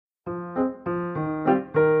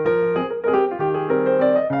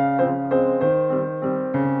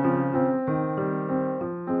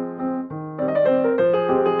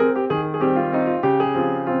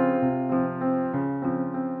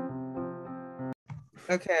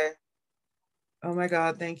Okay. Oh my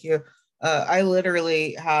God, thank you. I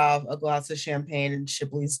literally have a glass of champagne and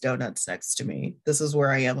Shipley's donuts next to me. This is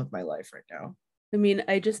where I am with my life right now. I mean,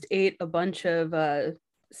 I just ate a bunch of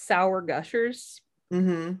sour gushers,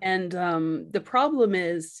 Mm-hmm. and the problem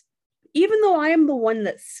is, even though I am the one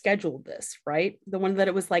that scheduled this, right? The one that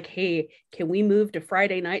it was like, hey, can we move to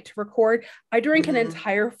Friday night to record? I drank an Mm-hmm.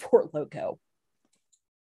 entire Fort Loco.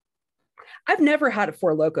 I've never had a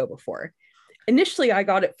Four Loco before. Initially, I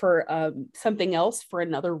got it for something else for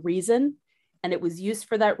another reason, and it was used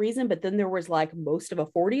for that reason. But then there was like most of a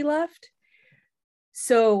 40 left.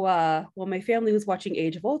 So while my family was watching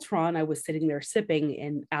Age of Ultron, I was sitting there sipping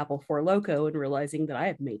an Apple Four Loco and realizing that I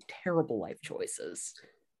have made terrible life choices.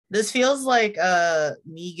 This feels like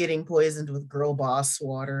me getting poisoned with girl boss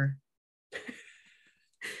water.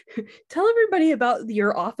 Tell everybody about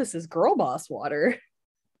your office's girl boss water.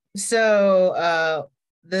 So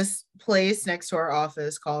this place next to our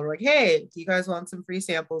office called, we're like, hey, do you guys want some free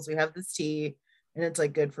samples? We have this tea and it's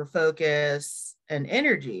like good for focus and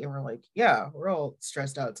energy. And we're like, yeah, we're all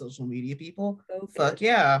stressed out social media people. Focus. Fuck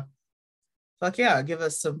yeah. Fuck yeah. Give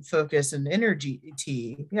us some focus and energy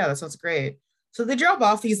tea. Yeah, that sounds great. So they drop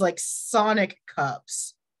off these like Sonic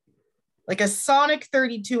cups, like a Sonic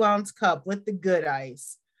 32-ounce cup with the good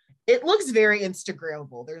ice. It looks very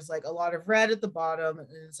Instagrammable. There's like a lot of red at the bottom, and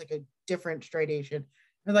it's like a different gradation.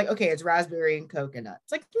 They're like, okay, it's raspberry and coconut.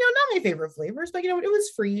 It's like, not my favorite flavors, but it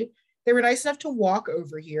was free. They were nice enough to walk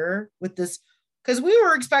over here with this because we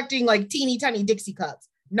were expecting like teeny tiny Dixie cups.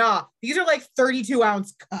 Nah, these are like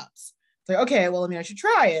 32-ounce cups. It's like, okay, well, I mean, I should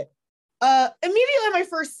try it. Immediately on my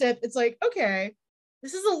first sip, it's like, okay,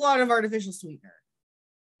 this is a lot of artificial sweetener.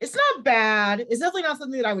 It's not bad. It's definitely not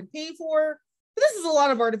something that I would pay for, but this is a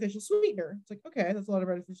lot of artificial sweetener. It's like, okay, that's a lot of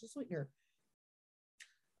artificial sweetener.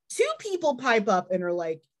 Two people pipe up and are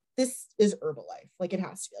like, this is Herbalife. Like, it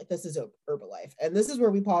has to be like, this is Herbalife. And this is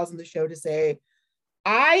where we pause in the show to say,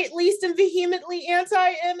 I at least am vehemently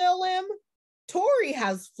anti MLM. Tori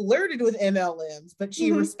has flirted with MLMs, but she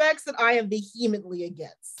Mhm. respects that I am vehemently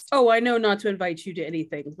against. Oh, I know not to invite you to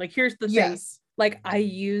anything. Like, here's the thing. Yes. Like, I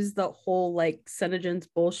use the whole like Senegen's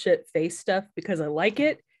bullshit face stuff because I like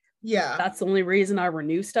it. Yeah. That's the only reason I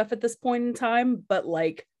renew stuff at this point in time. But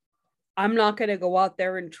like, I'm not going to go out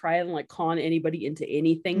there and try and like con anybody into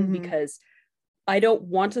anything Mm-hmm. because I don't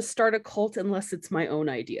want to start a cult unless it's my own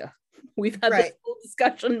idea. We've had this Right. whole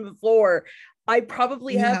discussion before. I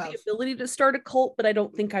probably We have the have. ability to start a cult, but I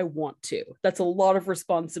don't think I want to. That's a lot of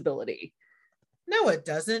responsibility. No, it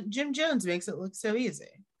doesn't. Jim Jones makes it look so easy.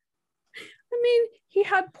 I mean, he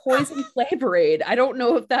had poison flavor aid. I don't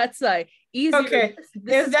know if that's easier. Okay.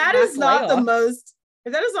 This If is a that mass is not the layoff. most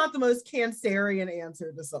if that is not the most cancerian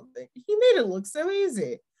answer to something, he made it look so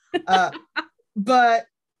easy. Uh, but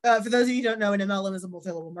for those of you who don't know, an MLM is a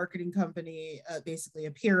multi-level marketing company, basically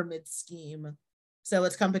a pyramid scheme. So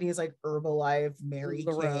it's companies like Herbalife, Mary Kay,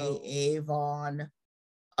 LaRoe. Avon,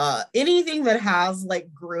 anything that has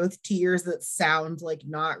like growth tiers that sound like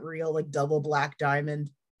not real, like Double Black Diamond.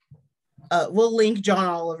 We'll link John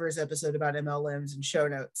Oliver's episode about MLMs in show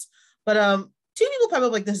notes. But two people pipe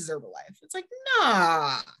up like this is Herbalife. It's like,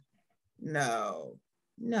 nah, no,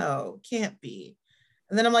 no, can't be.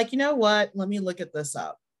 And then I'm like, you know what? Let me look at this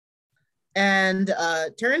up. And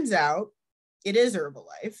turns out it is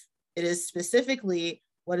Herbalife. It is specifically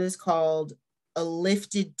what is called a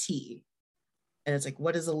lifted tea. And it's like,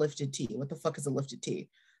 what is a lifted tea? What the fuck is a lifted tea?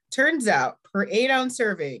 Turns out, per 8-ounce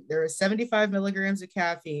serving, there is 75 milligrams of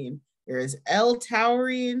caffeine. There is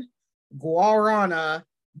L-taurine, guarana,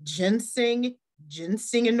 ginseng,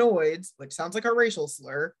 ginsenginoids, which sounds like a racial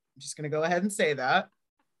slur. I'm just going to go ahead and say that.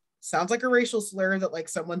 Sounds like a racial slur that like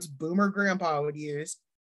someone's boomer grandpa would use.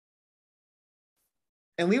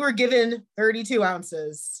 And we were given 32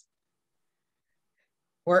 ounces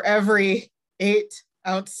where every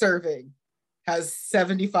 8-ounce serving has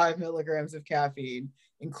 75 milligrams of caffeine,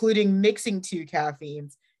 including mixing two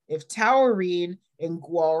caffeines. If taurine and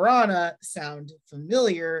guarana sound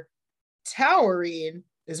familiar, taurine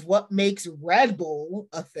is what makes Red Bull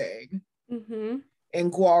a thing. Mm-hmm.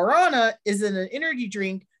 And guarana is in an energy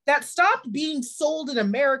drink that stopped being sold in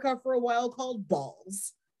America for a while called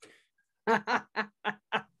Balls. I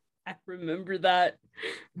remember that.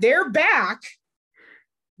 They're back.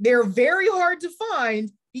 They're very hard to find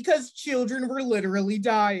because children were literally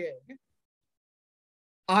dying.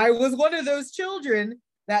 I was one of those children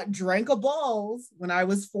that drank a Balls when I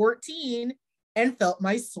was 14 and felt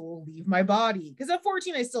my soul leave my body. Because at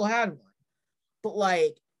 14, I still had one. But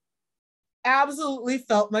like, absolutely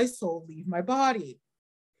felt my soul leave my body.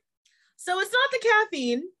 So it's not the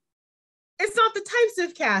caffeine. It's not the types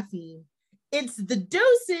of caffeine. It's the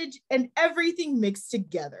dosage and everything mixed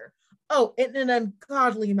together. Oh, and an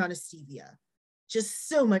ungodly amount of stevia. Just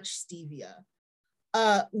so much stevia.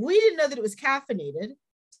 We didn't know that it was caffeinated.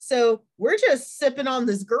 So we're just sipping on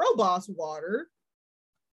this girl boss water.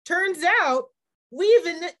 Turns out we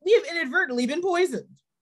have inadvertently been poisoned.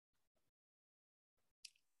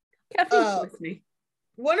 Caffeine with me.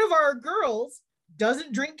 One of our girls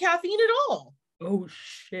doesn't drink caffeine at all. Oh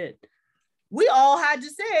shit. We all had to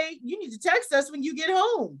say, you need to text us when you get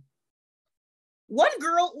home. One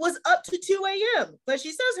girl was up to 2 a.m., but she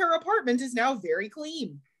says her apartment is now very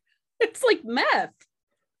clean. It's like meth.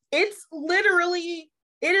 It's literally,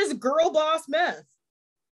 it is girl boss meth.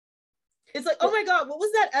 It's like, oh my God, what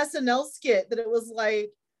was that SNL skit that it was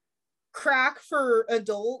like crack for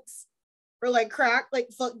adults or like crack, like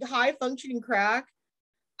high functioning crack?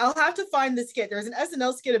 I'll have to find the skit. There's an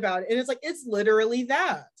SNL skit about it. And it's like, it's literally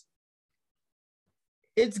that.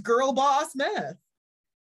 It's girl boss meth.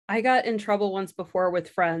 I got in trouble once before with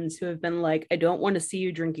friends who have been like, I don't want to see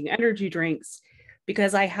you drinking energy drinks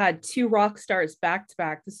because I had 2 rock stars back to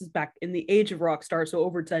back. This is back in the age of rock star, so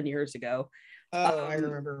over 10 years ago. Oh, I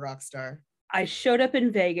remember Rockstar. I showed up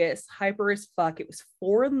in Vegas, hyper as fuck. It was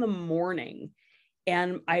 4 a.m.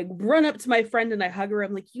 and I run up to my friend and I hug her.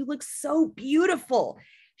 I'm like, you look so beautiful.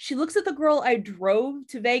 She looks at the girl I drove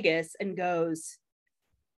to Vegas and goes,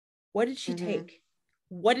 what did she take?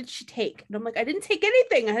 What did she take? And I'm like, I didn't take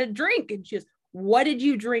anything. I had a drink. And she goes, what did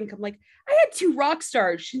you drink? I'm like, I had 2 rock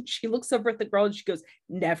stars. She looks over at the girl and she goes,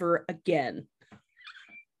 never again.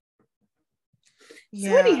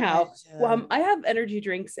 Yeah, so anyhow, I have energy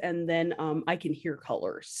drinks and then I can hear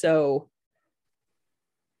color. So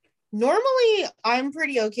normally I'm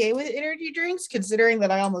pretty okay with energy drinks, considering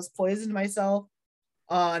that I almost poisoned myself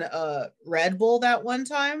on a Red Bull that one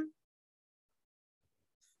time,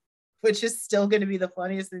 which is still going to be the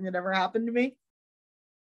funniest thing that ever happened to me.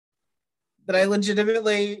 That I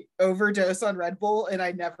legitimately overdosed on Red Bull and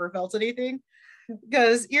I never felt anything.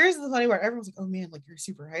 Because here's the funny part. Everyone's like, oh man, like you're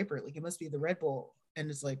super hyper. Like it must be the Red Bull. And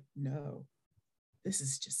it's like, no, this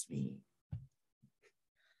is just me.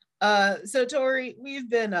 So Tori, we've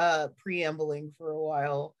been preambling for a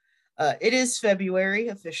while. It is February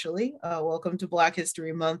officially. Welcome to Black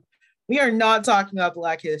History Month. We are not talking about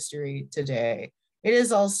Black history today. It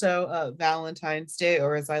is also Valentine's Day,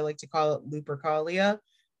 or as I like to call it, Lupercalia,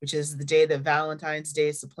 which is the day that Valentine's Day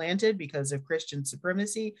is supplanted because of Christian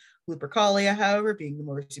supremacy. Lupercalia, however, being the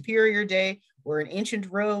more superior day, where in ancient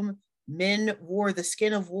Rome, men wore the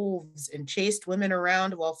skin of wolves and chased women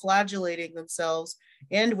around while flagellating themselves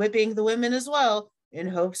and whipping the women as well in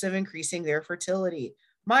hopes of increasing their fertility.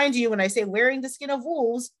 Mind you, when I say wearing the skin of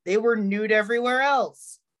wolves, they were nude everywhere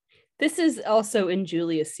else. This is also in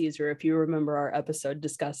Julius Caesar, if you remember our episode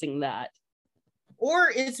discussing that.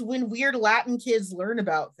 Or it's when weird Latin kids learn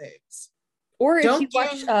about things. Or if you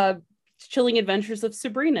watch Chilling Adventures of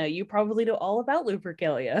Sabrina, you probably know all about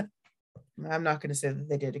Lupercalia. I'm not going to say that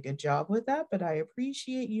they did a good job with that, but I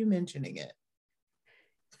appreciate you mentioning it.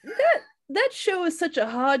 That show is such a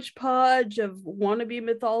hodgepodge of wannabe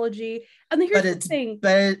mythology. And here's the thing.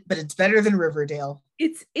 But it's better than Riverdale.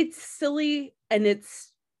 It's silly and it's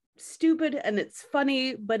stupid and it's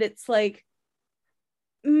funny, but it's like,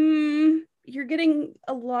 you're getting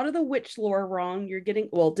a lot of the witch lore wrong. You're getting,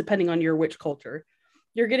 well, depending on your witch culture,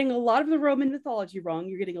 you're getting a lot of the Roman mythology wrong.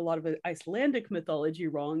 You're getting a lot of the Icelandic mythology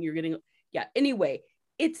wrong. You're getting, anyway,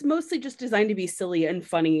 it's mostly just designed to be silly and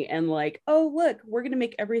funny and like, oh, look, we're going to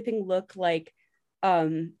make everything look like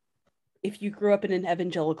if you grew up in an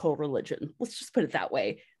evangelical religion. Let's just put it that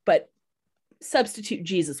way. But substitute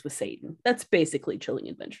Jesus with Satan. That's basically Chilling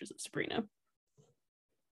Adventures of Sabrina.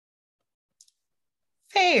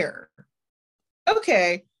 Fair.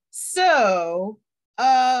 Okay, so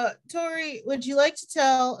Tori, would you like to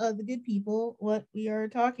tell the good people what we are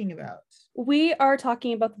talking about? We are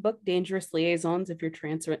talking about the book Dangerous Liaisons, if you're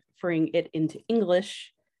transferring it into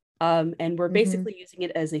English, and we're basically using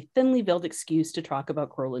it as a thinly veiled excuse to talk about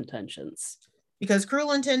Cruel Intentions. Because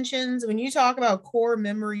Cruel Intentions, when you talk about core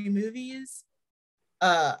memory movies,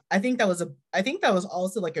 I think that was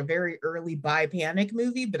also like a very early Bi Panic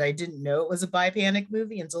movie, but I didn't know it was a Bi Panic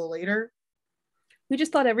movie until later. We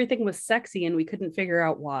just thought everything was sexy and we couldn't figure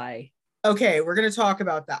out why. Okay, we're going to talk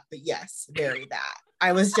about that, but yes, very that.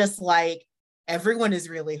 I was just like, everyone is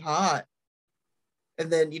really hot. And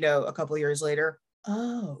then, a couple years later,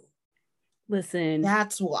 oh. Listen.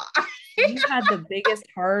 That's why. You had the biggest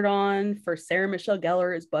hard on for Sarah Michelle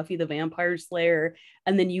Gellar as Buffy the Vampire Slayer.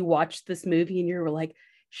 And then you watched this movie and you were like,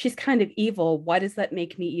 she's kind of evil. Why does that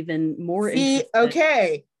make me even more interested?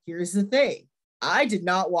 Okay, here's the thing. I did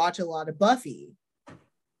not watch a lot of Buffy.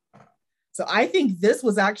 So I think this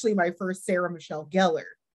was actually my first Sarah Michelle Gellar.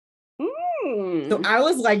 So I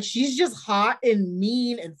was like, she's just hot and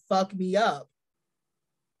mean and fuck me up.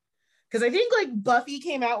 Because I think like Buffy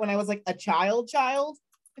came out when I was like a child,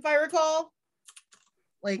 if I recall.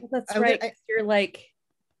 Like, that's right. You're like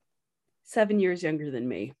 7 years younger than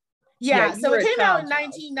me. Yeah, so it came out in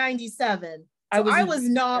 1997. So I was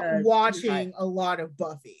not watching a lot of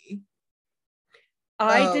Buffy.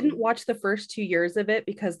 I didn't watch the first 2 years of it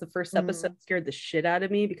because the first episode scared the shit out of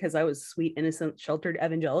me because I was a sweet, innocent, sheltered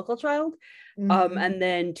evangelical child. And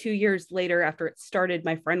then 2 years later, after it started,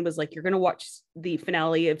 my friend was like, you're going to watch the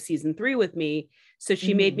finale of season 3 with me. So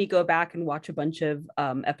she made me go back and watch a bunch of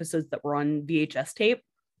episodes that were on VHS tape.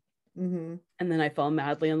 And then I fell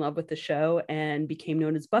madly in love with the show and became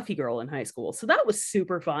known as Buffy Girl in high school. So that was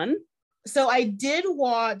super fun. So I did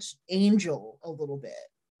watch Angel a little bit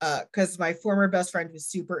because my former best friend was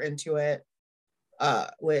super into it,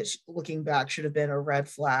 which looking back should have been a red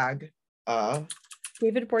flag.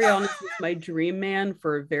 David Boreanaz was my dream man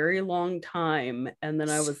for a very long time. And then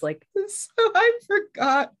I was like, so I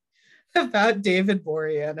forgot about David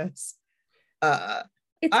Boreanaz. I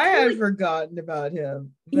had forgotten about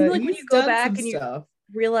him. You know, like when you go back and you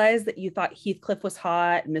realize that you thought Heathcliff was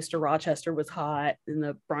hot, Mr. Rochester was hot in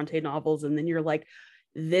the Bronte novels, and then you're like,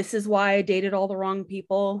 this is why I dated all the wrong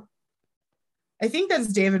people. I think that's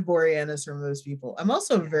David Boreanaz for most people. I'm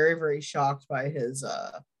also very, very shocked by his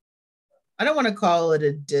I don't want to call it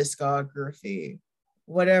a discography,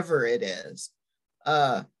 whatever it is.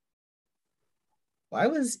 Why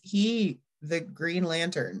was he the Green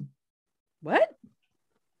Lantern? What?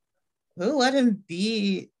 Who let him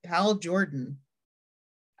be Hal Jordan?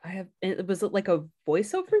 Was it like a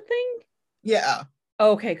voiceover thing? Yeah.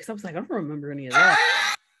 Okay, because I was like, I don't remember any of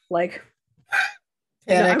that. Like,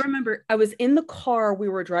 no, I remember I was in the car, we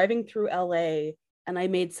were driving through LA, and I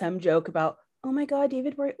made some joke about, oh my God,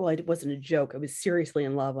 David Boreanaz. Well, it wasn't a joke. I was seriously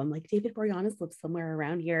in love. I'm like, David Boreanaz lives somewhere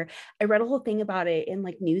around here. I read a whole thing about it in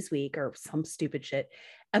like Newsweek or some stupid shit.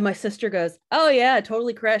 And my sister goes, oh yeah, I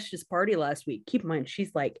totally crashed his party last week. Keep in mind,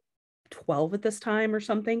 she's like 12 at this time or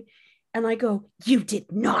something. And I go, you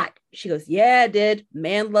did not. She goes, yeah, I did.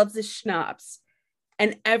 Man loves his schnapps.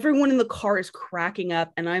 And everyone in the car is cracking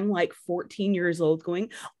up. And I'm like 14 years old going,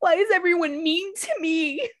 why is everyone mean to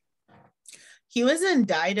me? He was in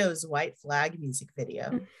Dido's White Flag music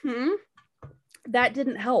video. That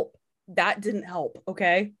didn't help.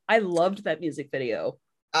 Okay. I loved that music video.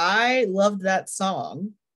 I loved that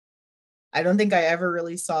song. I don't think I ever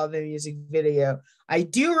really saw the music video. I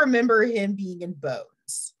do remember him being in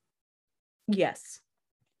Bones. Yes.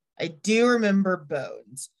 I do remember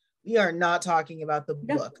Bones. We are not talking about the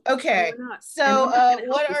book. Okay. So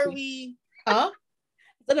what are we? Huh?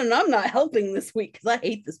 I'm not helping this week because I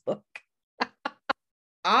hate this book.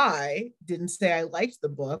 I didn't say I liked the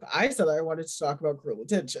book. I said I wanted to talk about Cruel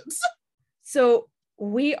Intentions. So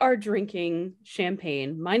we are drinking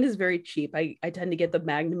champagne. Mine is very cheap. I tend to get the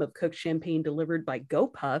Magnum of cooked champagne delivered by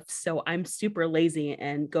GoPuff. So I'm super lazy.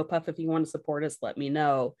 And GoPuff, if you want to support us, let me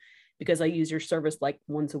know because I use your service like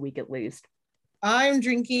once a week at least. I'm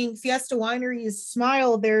drinking Fiesta Winery's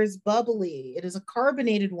Smile There's Bubbly. It is a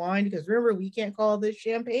carbonated wine because remember, we can't call this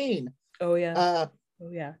champagne. Oh, yeah. Oh,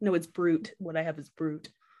 yeah. No, it's Brut. What I have is Brut.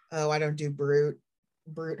 Oh, I don't do Brut.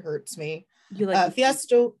 Brut hurts me. You like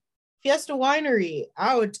Fiesta Winery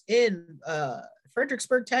out in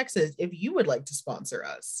Fredericksburg, Texas. If you would like to sponsor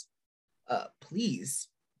us, please,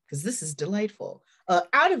 because this is delightful.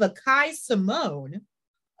 Out of a Kai Simone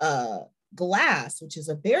glass, which is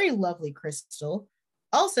a very lovely crystal.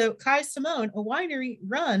 Also, Kai Simone, a winery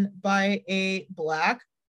run by a Black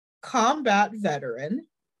combat veteran.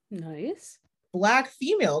 Nice. Black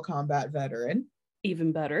female combat veteran.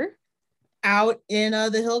 Even better. Out in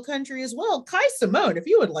the Hill Country as well. Kai Simone, if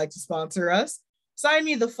you would like to sponsor us, sign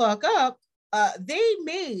me the fuck up. They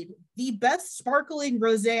made the best sparkling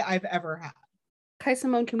rosé I've ever had. Kai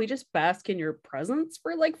Simone, can we just bask in your presence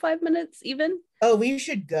for like 5 minutes even? Oh, we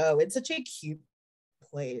should go. It's such a cute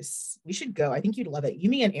place. We should go. I think you'd love it. You,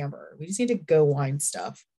 me, and Amber. We just need to go wine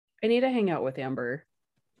stuff. I need to hang out with Amber.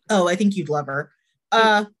 Oh, I think you'd love her.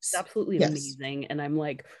 It's absolutely amazing. And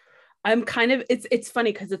I'm kind of, it's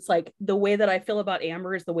funny because it's like the way that I feel about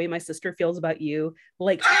Amber is the way my sister feels about you.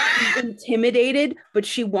 Like she's intimidated, but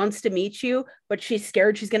she wants to meet you, but she's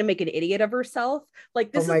scared she's going to make an idiot of herself.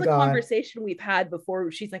 Like this is the conversation we've had before.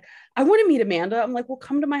 She's like, I want to meet Amanda. I'm like, well,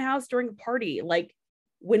 come to my house during a party. Like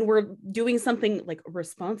when we're doing something like a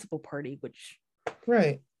responsible party, which,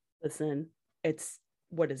 right. Listen,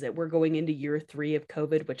 what is it? We're going into year 3 of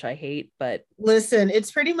COVID, which I hate, but listen,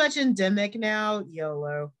 it's pretty much endemic now.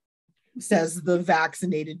 YOLO. says the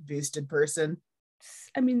vaccinated, boosted person.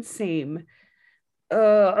 I mean, same.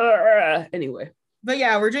 Anyway. But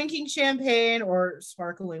yeah, we're drinking champagne or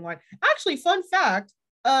sparkling wine. Actually, fun fact,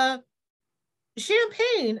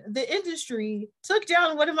 champagne, the industry took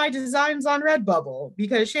down one of my designs on Redbubble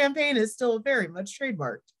because champagne is still very much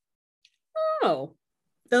trademarked. Oh.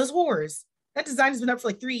 Those whores. That design has been up for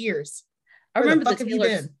like 3 years. I Where remember the fuck have you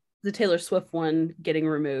been? the Taylor Swift one getting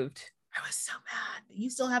removed. I was so mad. You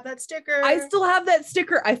still have that sticker. I still have that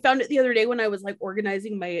sticker. I found it the other day when I was like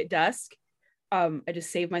organizing my desk. I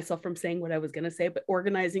just saved myself from saying what I was gonna say, but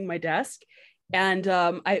organizing my desk. And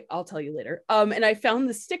I'll tell you later. And I found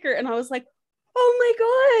the sticker and I was like, oh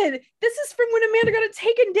my God, this is from when Amanda got it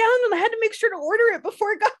taken down and I had to make sure to order it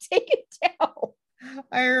before it got taken down.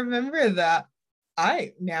 I remember that.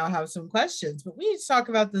 I now have some questions, but we need to talk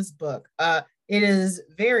about this book. It is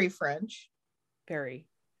very French. Very,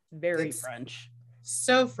 very French.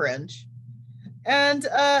 So French. And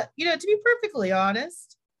you know, to be perfectly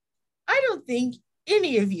honest, I don't think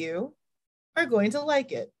any of you are going to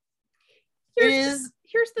like it. Here's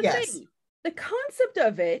the thing. The concept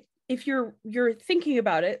of it, if you're thinking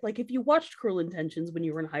about it, like if you watched Cruel Intentions when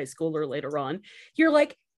you were in high school or later on, you're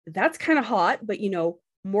like, that's kind of hot, but you know,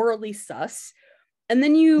 morally sus. And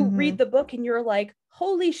then you read the book and you're like,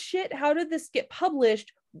 holy shit, how did this get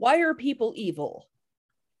published? Why are people evil?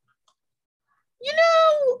 You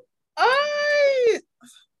know, I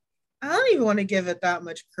don't even want to give it that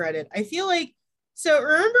much credit. I feel like, so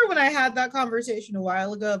remember when I had that conversation a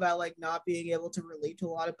while ago about like not being able to relate to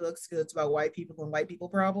a lot of books because it's about white people and white people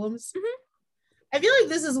problems? I feel like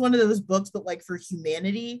this is one of those books, but like for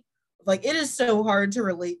humanity, like it is so hard to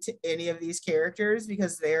relate to any of these characters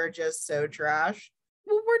because they're just so trash.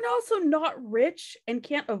 Well, we're also not rich and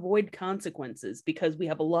can't avoid consequences because we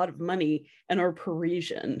have a lot of money and are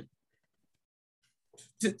Parisian.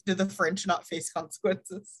 Do the French not face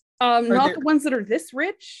consequences? Not the ones that are this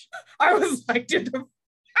rich. I was like, do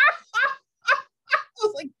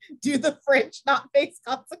the French not face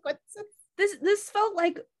consequences? This felt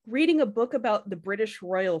like reading a book about the British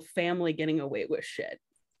royal family getting away with shit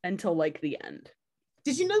until like the end.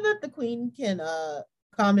 Did you know that the Queen can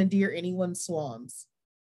commandeer anyone's swans?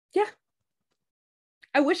 Yeah.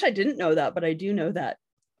 I wish I didn't know that, but I do know that.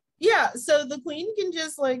 Yeah, so the Queen can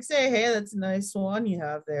just like say, hey, that's a nice swan you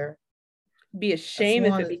have there. Be a shame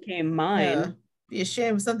if it became mine. Yeah, be a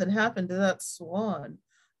shame if something happened to that swan.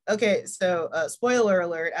 Okay, so spoiler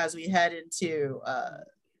alert as we head into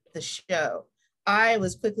the show. I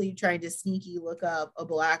was quickly trying to sneaky look up a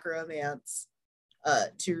Black romance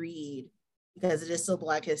to read because it is still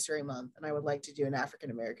Black History Month and I would like to do an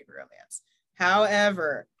African American romance.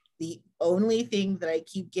 However, the only thing that I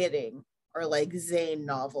keep getting are like Zane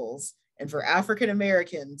novels. And for African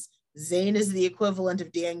Americans, Zane is the equivalent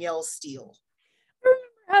of Danielle Steele. I remember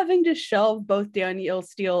having to shelve both Danielle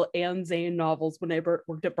Steele and Zane novels when I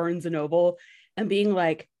worked at Barnes & Noble and being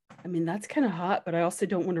like, I mean, that's kind of hot, but I also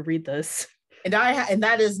don't want to read this. And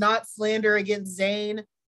that is not slander against Zane.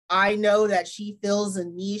 I know that she fills a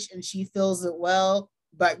niche and she fills it well,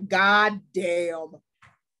 but goddamn.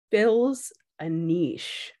 Fills a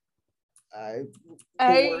niche. The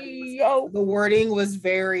wording was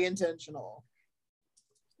very intentional.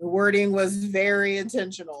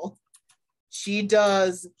 She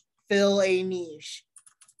does fill a niche.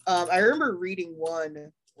 I remember reading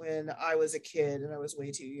one when I was a kid and I was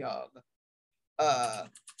way too young. And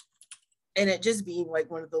it just being like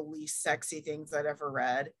one of the least sexy things I'd ever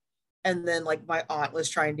read. And then like my aunt was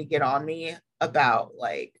trying to get on me about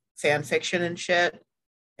like fan fiction and shit.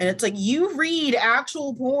 And it's like, you read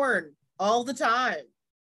actual porn all the time.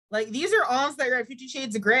 Like these are aunts that read 50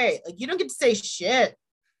 Shades of Grey. Like you don't get to say shit.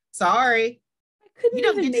 Sorry. I couldn't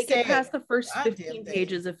even make it past the first 15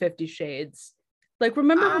 pages of 50 Shades. Like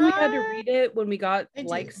remember when we had to read it when we got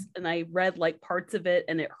likes and I read like parts of it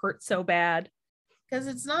and it hurt so bad? Because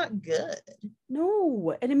it's not good.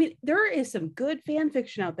 No. And I mean, there is some good fan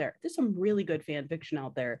fiction out there. There's some really good fan fiction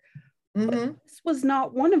out there. But this was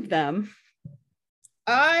not one of them.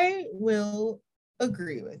 I will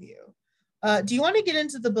agree with you. Do you want to get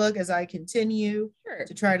into the book as I continue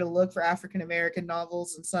to try to look for African American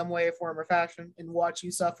novels in some way, form, or fashion and watch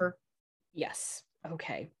you suffer? Yes.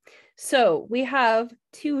 Okay. So we have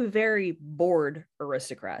two very bored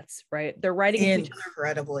aristocrats, right? They're writing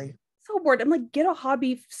incredibly. So bored. I'm like, get a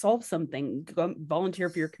hobby, solve something, go volunteer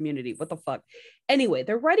for your community. What the fuck? Anyway,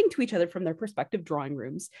 they're writing to each other from their respective drawing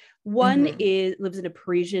rooms. One lives in a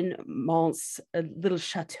Parisian Mons, a little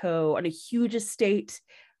chateau on a huge estate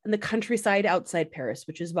in the countryside outside Paris,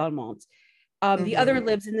 which is Valmont. The other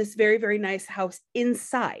lives in this very, very nice house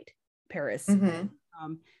inside Paris.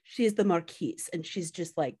 she's the Marquise, and she's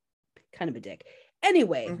just like kind of a dick.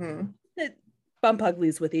 Anyway, the bump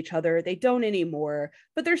uglies with each other. They don't anymore,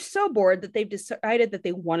 but they're so bored that they've decided that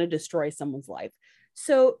they want to destroy someone's life.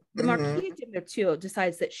 So the Marquise de Merteuil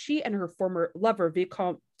decides that she and her former lover,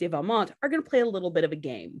 Vicomte de Valmont, are going to play a little bit of a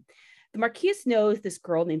game. The Marquise knows this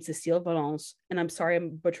girl named Cécile Valence, and I'm sorry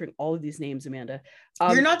I'm butchering all of these names, Amanda.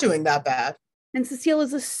 You're not doing that bad. And Cécile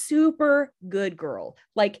is a super good girl.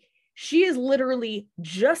 Like, she is literally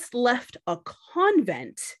just left a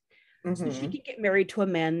convent so she could get married to a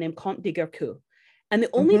man named Comte de Guercou. And the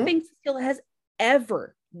only thing Cécile has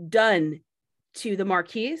ever done to the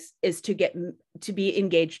Marquise is to be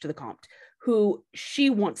engaged to the Comte, who she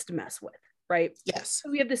wants to mess with. Right? Yes. So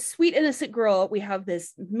we have this sweet, innocent girl. We have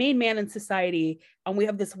this main man in society, and we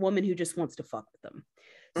have this woman who just wants to fuck with them.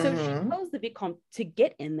 So she tells the Vicomte to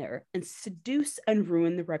get in there and seduce and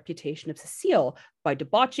ruin the reputation of Cécile by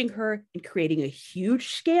debauching her and creating a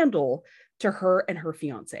huge scandal to her and her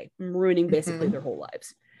fiance, ruining basically their whole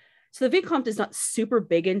lives. So the Vicomte is not super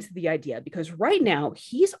big into the idea because right now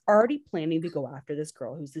he's already planning to go after this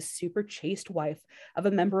girl who's the super chaste wife of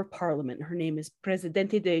a member of parliament. Her name is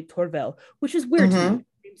Presidente de Tourvel, which is weird to me. Her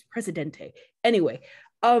name's Presidente. Anyway,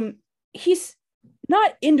 he's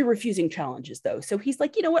not into refusing challenges though. So he's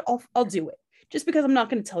like, you know what, I'll do it just because I'm not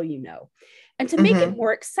going to tell you no. And to make it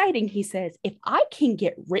more exciting, he says, if I can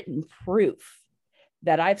get written proof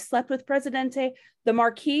that I've slept with Presidente, the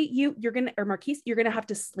Marquis, you're gonna have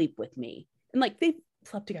to sleep with me. And like, they've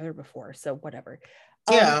slept together before, so whatever.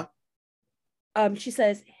 She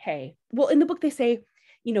says, hey, well, in the book they say,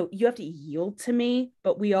 you know, you have to yield to me,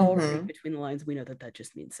 but we all read between the lines. We know that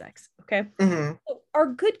just means sex. Okay. So our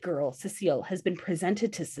good girl, Cécile, has been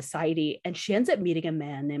presented to society, and she ends up meeting a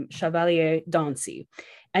man named Chevalier Dancy,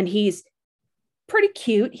 and he's pretty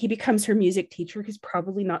cute. He becomes her music teacher. He's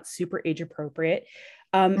probably not super age appropriate.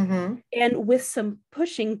 And with some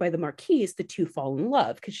pushing by the Marquise, the two fall in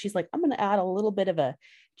love because she's like, I'm going to add a little bit of a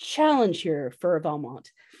challenge here for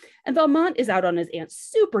Valmont. And Valmont is out on his aunt's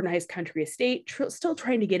super nice country estate, still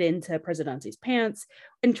trying to get into Presidente's pants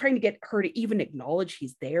and trying to get her to even acknowledge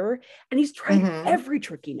he's there. And he's trying every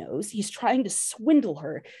trick he knows. He's trying to swindle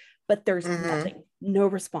her, but there's nothing, no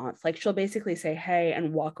response. Like, she'll basically say, hey,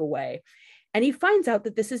 and walk away. And he finds out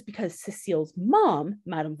that this is because Cécile's mom,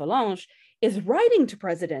 Madame Valence, is writing to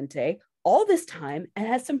Presidente all this time and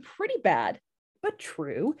has some pretty bad, but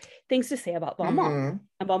true, things to say about Valmont.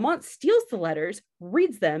 And Valmont steals the letters,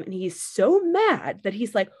 reads them, and he's so mad that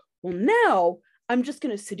he's like, well, now I'm just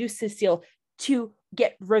going to seduce Cécile to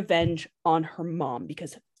get revenge on her mom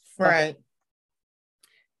because Valmont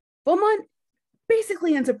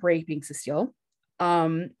basically ends up raping Cécile.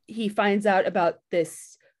 He finds out about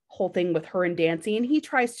this whole thing with her and Dancy, and he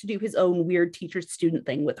tries to do his own weird teacher-student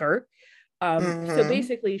thing with her. So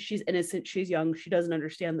basically, she's innocent, she's young, she doesn't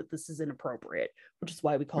understand that this is inappropriate, which is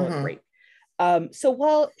why we call it rape. So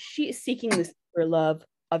while she is seeking this for love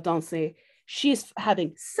of Dancy, she's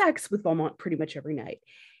having sex with Valmont pretty much every night.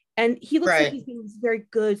 And he looks like he's being this very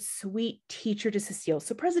good, sweet teacher to Cécile.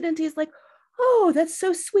 So Presidente is like, oh, that's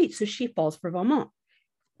so sweet. So she falls for Valmont.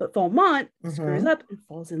 But Valmont screws up and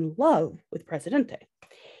falls in love with Presidente.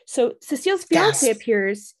 So Cécile's fiance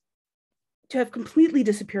appears to have completely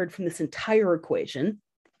disappeared from this entire equation.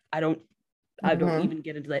 I don't even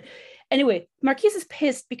get into that. Anyway, Marquise is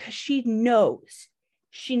pissed because she knows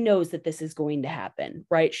that this is going to happen,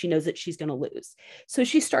 right? She knows that she's going to lose. So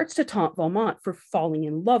she starts to taunt Valmont for falling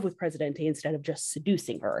in love with Presidente instead of just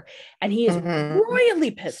seducing her. And he is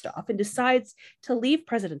royally pissed off and decides to leave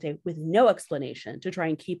Presidente with no explanation to try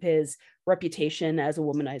and keep his reputation as a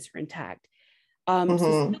womanizer intact. So she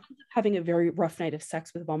ends up having a very rough night of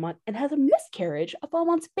sex with Valmont and has a miscarriage of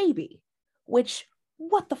Valmont's baby, which,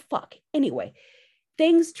 what the fuck? Anyway,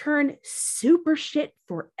 things turn super shit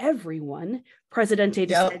for everyone. Presidente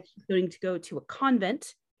decides she's going to go to a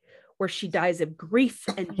convent where she dies of grief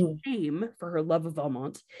and shame for her love of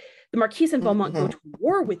Valmont. The Marquise and Valmont go to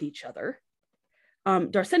war with each other.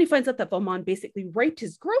 D'Arseny finds out that Valmont basically raped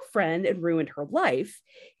his girlfriend and ruined her life.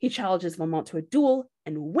 He challenges Valmont to a duel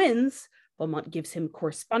and wins. Valmont gives him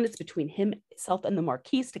correspondence between himself and the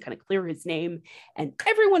Marquise to kind of clear his name. And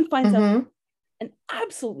everyone finds out an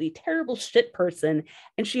absolutely terrible shit person,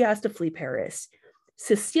 and she has to flee Paris.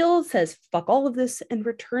 Cécile says, fuck all of this, and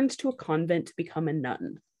returns to a convent to become a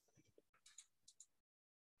nun.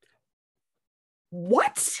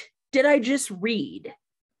 What did I just read?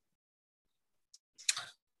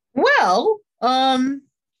 Well,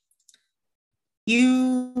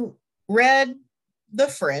 you read the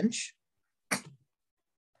French.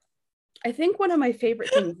 I think one of my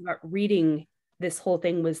favorite things about reading this whole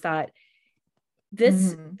thing was that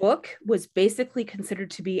This book was basically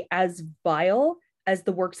considered to be as vile as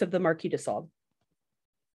the works of the Marquis de Sade.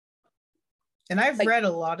 And I've read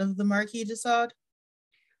a lot of the Marquis de Sade,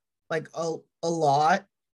 like a lot.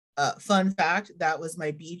 Fun fact, that was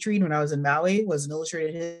my beach read when I was in Maui, was an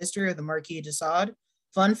illustrated history of the Marquis de Sade.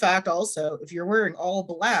 Fun fact also, if you're wearing all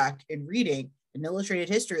black and reading an illustrated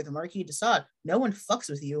history of the Marquis de Sade, no one fucks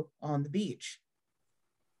with you on the beach.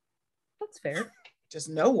 That's fair. Just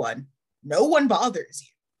no one. No one bothers you.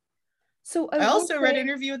 So I also read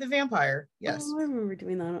Interview with the Vampire. Yes. Oh, I remember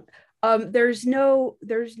doing that. There's no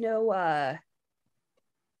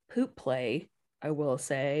poop play, I will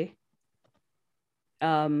say.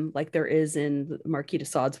 Like there is in Marquis de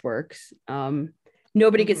Sade's works.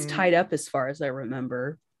 Nobody gets tied up as far as I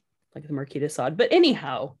remember, like the Marquis de Sade. But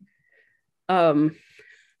anyhow, this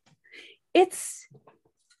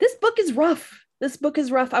book is rough. This book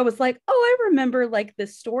is rough. I was like, oh, I remember like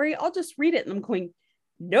this story. I'll just read it. And I'm going,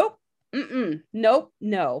 nope. Nope.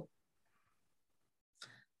 No.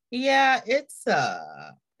 Yeah, it's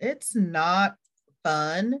not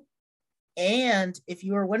fun. And if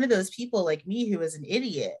you are one of those people like me who is an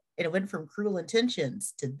idiot and it went from Cruel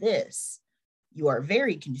Intentions to this, you are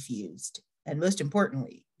very confused. And most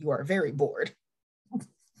importantly, you are very bored.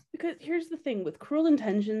 Because here's the thing with Cruel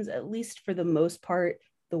Intentions, at least for the most part,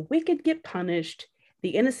 the wicked get punished,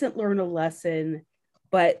 the innocent learn a lesson,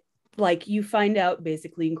 but like you find out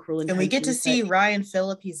basically in Cruel Intentions. And we get to see Ryan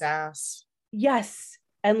Phillippe's ass. Yes.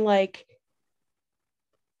 And like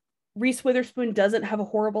Reese Witherspoon doesn't have a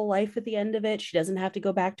horrible life at the end of it. She doesn't have to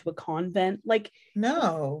go back to a convent. Like,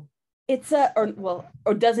 no. It's or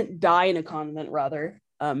doesn't die in a convent rather,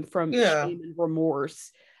 from shame and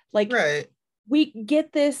remorse. Like, right. We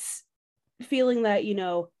get this feeling that,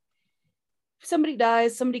 somebody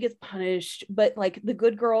dies, somebody gets punished, but like the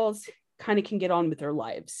good girls kind of can get on with their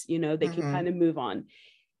lives, they can kind of move on.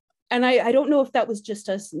 And I don't know if that was just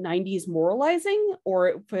us 90s moralizing or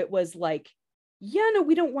if it was like, yeah, no,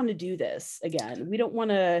 we don't want to do this again. We don't want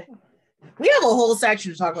to. We have a whole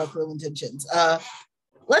section to talk about Cruel Intentions.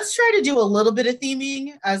 Let's try to do a little bit of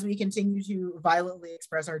theming as we continue to violently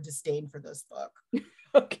express our disdain for this book.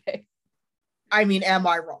 Okay. I mean, am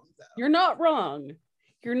I wrong though? You're not wrong.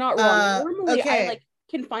 You're not wrong. Normally, okay. I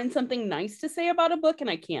can find something nice to say about a book, and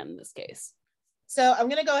I can't in this case. So I'm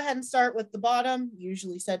gonna go ahead and start with the bottom,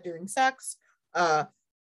 usually said during sex.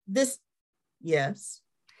 Yes.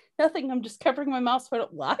 Nothing. I'm just covering my mouth so I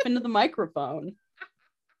don't laugh into the microphone.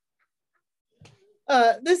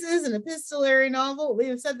 This is an epistolary novel. We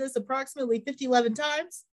have said this approximately 11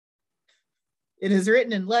 times. It is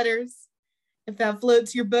written in letters. If that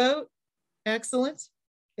floats your boat, excellent.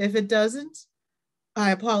 If it doesn't,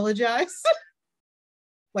 I apologize.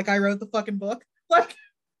 Like I wrote the fucking book. Like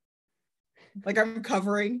I'm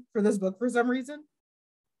covering for this book for some reason.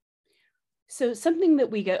 So something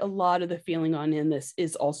that we get a lot of the feeling on in this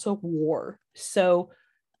is also war. So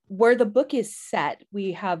where the book is set,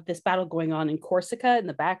 we have this battle going on in Corsica in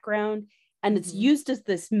the background, and it's used as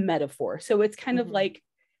this metaphor. So it's kind of like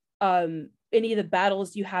any of the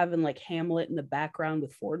battles you have in like Hamlet in the background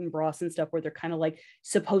with Fortinbras and stuff, where they're kind of like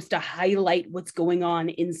supposed to highlight what's going on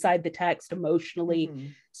inside the text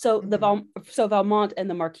emotionally. So Valmont and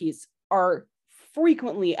the Marquise are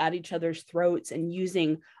frequently at each other's throats and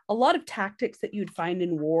using a lot of tactics that you'd find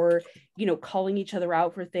in war, calling each other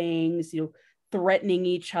out for things, threatening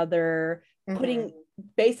each other, putting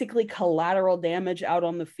basically collateral damage out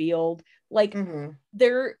on the field. Like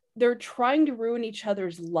they're trying to ruin each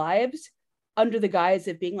other's lives under the guise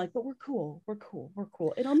of being like, but we're cool.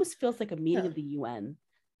 It almost feels like a meeting of the UN.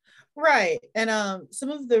 Right. And some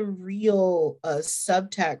of the real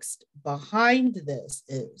subtext behind this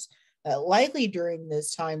is likely during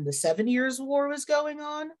this time, the 7 Years' War was going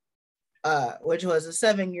on, which was a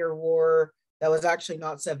 7-year war that was actually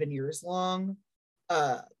not 7 years long,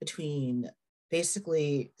 between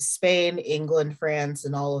basically Spain, England, France,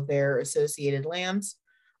 and all of their associated lands,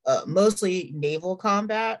 mostly naval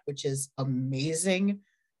combat, which is amazing,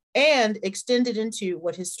 and extended into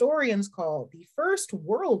what historians call the First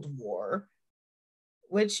World War,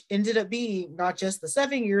 which ended up being not just the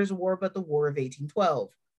 7 Years' War, but the War of 1812.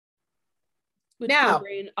 Which now, my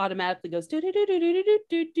brain automatically goes do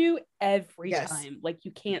every time. Like you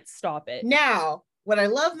can't stop it. Now, what I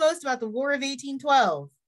love most about the War of 1812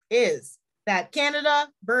 is that Canada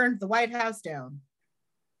burned the White House down.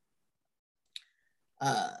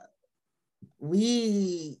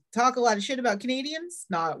 We talk a lot of shit about Canadians,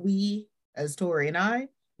 not we as Tori and I.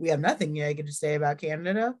 We have nothing negative to say about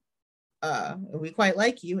Canada. We quite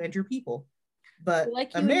like you and your people. But we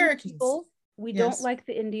like you Americans, we don't like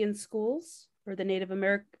the Indian schools. for the Native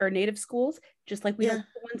American or Native schools, just like we have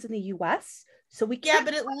the ones in the US. So we can't.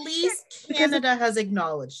 Yeah, but at least Canada has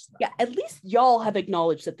acknowledged that. Yeah, at least y'all have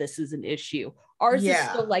acknowledged that this is an issue. Ours is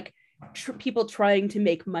still like people trying to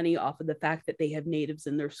make money off of the fact that they have natives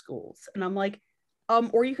in their schools. And I'm like,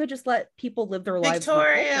 or you could just let people live their lives.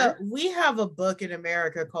 Victoria, we have a book in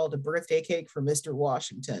America called A Birthday Cake for Mr.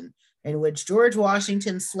 Washington, in which George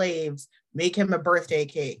Washington's slaves make him a birthday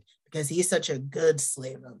cake because he's such a good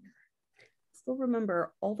slave owner. Still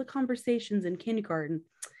remember all the conversations in kindergarten.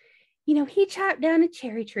 You know, he chopped down a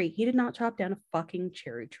cherry tree. He did not chop down a fucking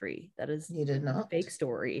cherry tree. That is he did not. A fake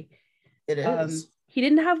story. It is. He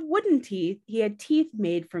didn't have wooden teeth. He had teeth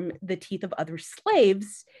made from the teeth of other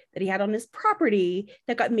slaves that he had on his property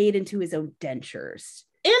that got made into his own dentures.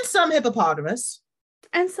 And some hippopotamus.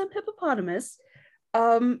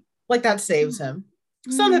 Like that saves him.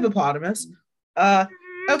 Some hippopotamus.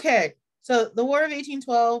 Okay. So the War of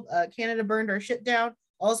 1812, Canada burned our shit down.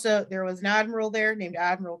 Also, there was an admiral there named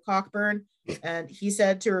Admiral Cockburn, and he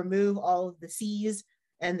said to remove all of the C's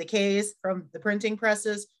and the K's from the printing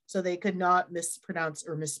presses so they could not mispronounce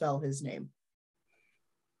or misspell his name.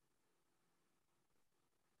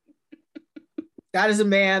 That is a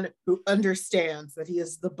man who understands that he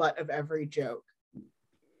is the butt of every joke.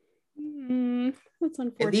 That's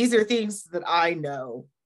unfortunate. And these are things that I know.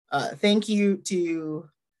 Thank you to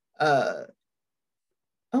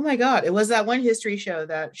oh my God, it was that one history show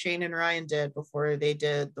that Shane and Ryan did before they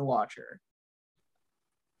did The Watcher.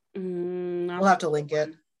 We'll have to link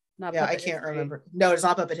it. I can't remember. No, it's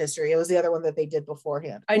not Puppet History. It was the other one that they did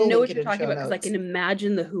beforehand. I know what you're talking about because I can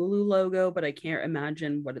imagine the Hulu logo, but I can't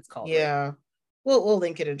imagine what it's called. Yeah, right. We'll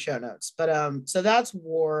link it in show notes. But so that's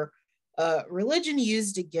war. Religion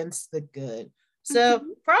used against the good. So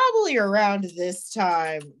probably around this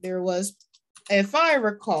time there was, if I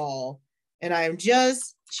recall, and I'm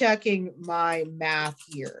just checking my math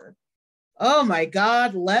here. Oh my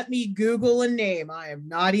God, let me Google a name. I am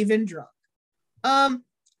not even drunk.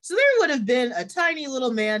 So there would have been a tiny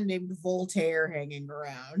little man named Voltaire hanging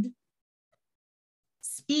around,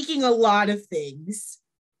 speaking a lot of things,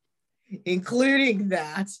 including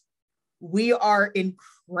that we are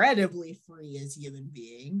incredibly free as human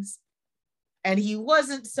beings. And he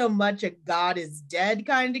wasn't so much a God is dead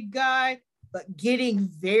kind of guy, but getting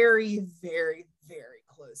very, very, very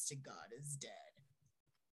close to God is dead.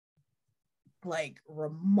 Like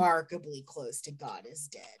remarkably close to God is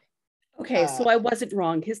dead. Okay, so I wasn't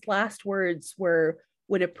wrong. His last words were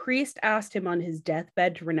when a priest asked him on his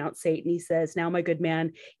deathbed to renounce Satan, he says, "Now, my good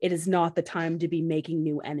man, it is not the time to be making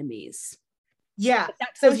new enemies." Yeah.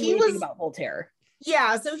 So he was about Voltaire.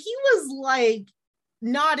 Yeah, so he was like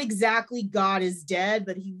not exactly God is dead,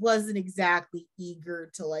 but he wasn't exactly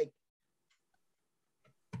eager to like.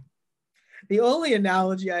 The only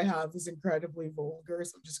analogy I have is incredibly vulgar,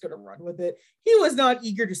 so I'm just going to run with it. He was not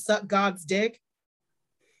eager to suck God's dick.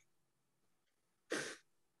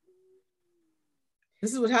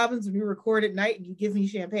 This is what happens when we record at night and you give me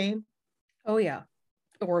champagne. Oh, yeah.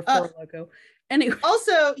 Or Four Loko. Anyway.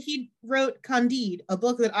 Also, he wrote Candide, a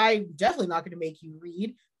book that I'm definitely not going to make you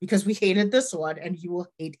read because we hated this one and you will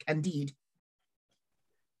hate Candide.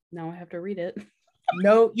 Now I have to read it.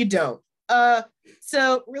 No, you don't.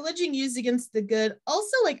 So religion used against the good.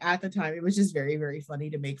 Also, like at the time, it was just very, very funny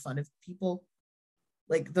to make fun of people.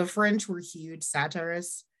 Like the French were huge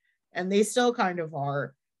satirists, and they still kind of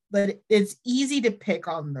are. But it's easy to pick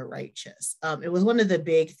on the righteous. It was one of the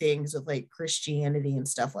big things with like Christianity and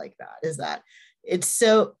stuff like that, is that it's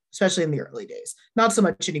so, especially in the early days, not so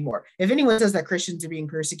much anymore. If anyone says that Christians are being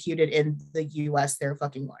persecuted in the US, they're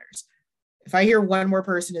fucking liars. If I hear one more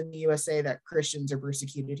person in the USA that Christians are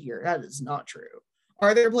persecuted here, that is not true.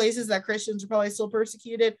 Are there places that Christians are probably still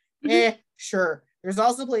persecuted? Sure. There's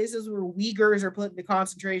also places where Uyghurs are put into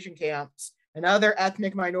concentration camps and other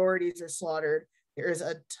ethnic minorities are slaughtered. There's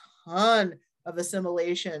a ton of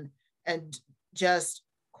assimilation and just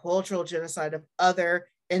cultural genocide of other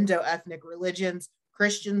Indo-ethnic religions.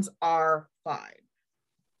 Christians are fine.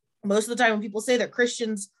 Most of the time when people say that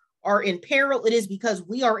Christians are in peril, it is because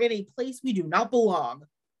we are in a place we do not belong.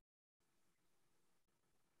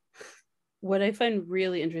 What I find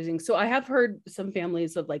really interesting, so I have heard some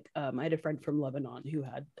families of like, I had a friend from Lebanon who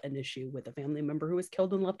had an issue with a family member who was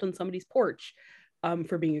killed and left on somebody's porch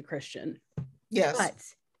for being a Christian. Yes. But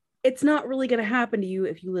it's not really going to happen to you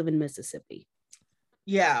if you live in Mississippi.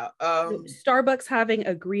 Yeah. Starbucks having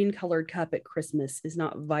a green colored cup at Christmas is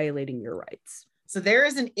not violating your rights. So there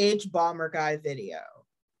is an HBomberGuy video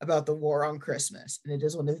about the war on Christmas, and it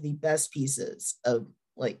is one of the best pieces of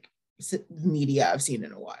like media I've seen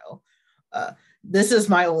in a while. This is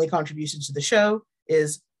my only contribution to the show,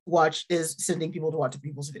 is sending people to watch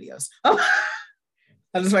people's videos.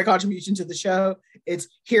 That is my contribution to the show. It's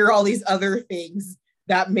here are all these other things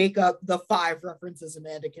that make up the 5 references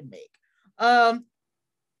Amanda can make.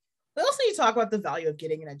 We also need to talk about the value of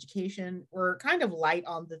getting an education. We're kind of light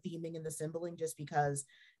on the theming and the symboling just because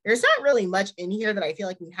there's not really much in here that I feel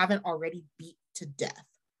like we haven't already beat to death.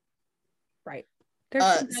 Right. There's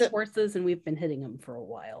some horses and we've been hitting them for a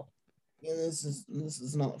while. Yeah, this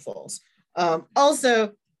is not false.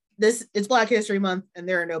 Also, it's Black History Month and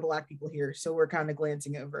there are no Black people here, so we're kind of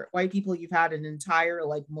glancing over it. White people, you've had an entire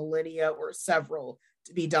like millennia or several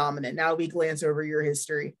to be dominant. Now we glance over your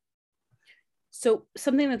history. So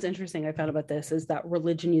something that's interesting I found about this is that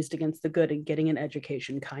religion used against the good and getting an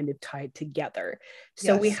education kind of tied together.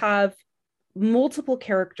 So we have multiple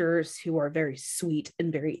characters who are very sweet and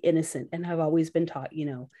very innocent and have always been taught,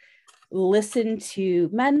 listen to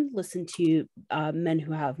men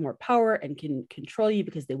who have more power and can control you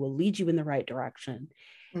because they will lead you in the right direction.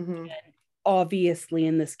 And obviously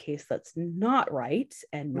in this case that's not right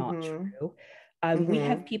and not true. We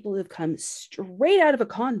have people who've come straight out of a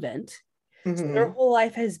convent. So their whole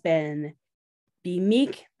life has been be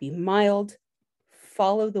meek, be mild,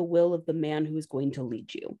 follow the will of the man who is going to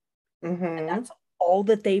lead you. And that's all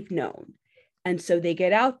that they've known. And so they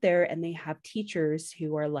get out there and they have teachers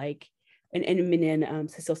who are like, and in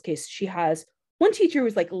Cecile's case, she has one teacher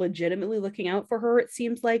who's like legitimately looking out for her, it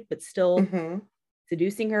seems like, but still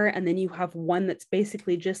seducing her. And then you have one that's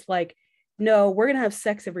basically just like, no, we're going to have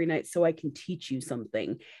sex every night so I can teach you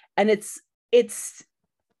something. And it's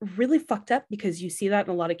really fucked up because you see that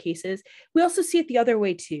in a lot of cases. We also see it the other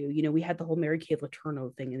way too. We had the whole Mary Kay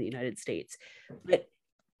Letourneau thing in the United States, but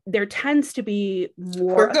there tends to be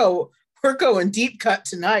more. We're going deep cut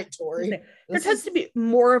tonight, Tori. There tends to be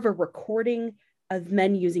more of a recording of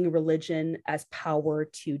men using religion as power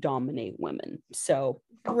to dominate women. So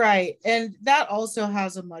right, and that also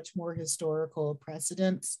has a much more historical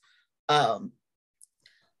precedence. I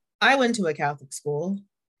went to a Catholic school.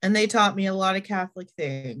 And they taught me a lot of Catholic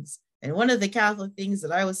things. And one of the Catholic things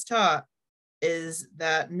that I was taught is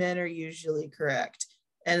that men are usually correct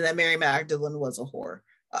and that Mary Magdalene was a whore.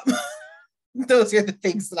 Those are the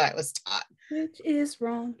things that I was taught. Which is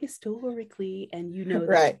wrong historically, and that.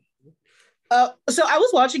 Right. So I was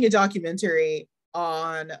watching a documentary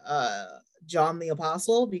on John the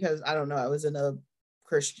Apostle because, I don't know, I was in a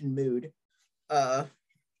Christian mood.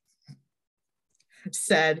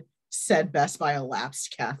 Said best by a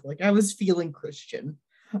lapsed Catholic. I was feeling Christian.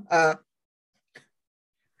 Is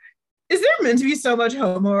there meant to be so much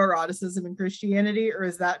homoeroticism in Christianity, or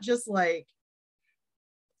is that just like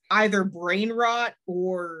either brain rot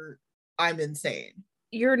or I'm insane?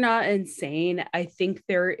 You're not insane. I think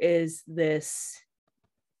there is this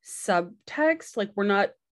subtext, like we're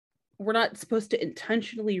not supposed to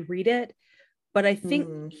intentionally read it, but I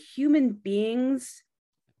think human beings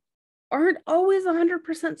aren't always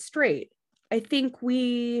 100% straight. I think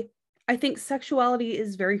sexuality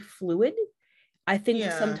is very fluid. I think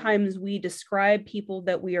sometimes we describe people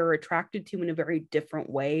that we are attracted to in a very different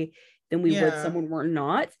way than we would someone we're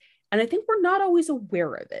not. And I think we're not always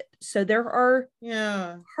aware of it. So there are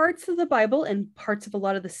parts of the Bible and parts of a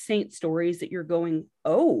lot of the saint stories that you're going,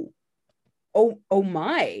 oh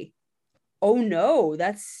my, oh no,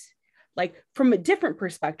 that's like from a different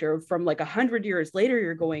perspective, from like 100 years later,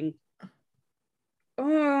 you're going,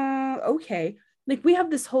 okay. Like we have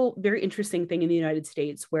this whole very interesting thing in the United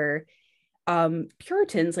States where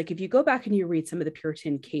Puritans, like if you go back and you read some of the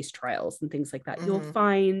Puritan case trials and things like that, you'll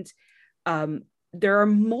find there are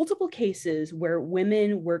multiple cases where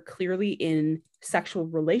women were clearly in sexual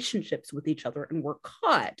relationships with each other and were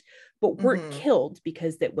caught, but weren't killed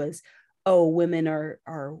because it was, oh, women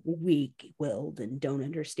are weak-willed and don't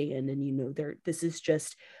understand, and this is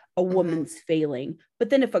just a woman's failing. But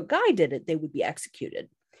then if a guy did it, they would be executed.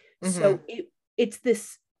 So it's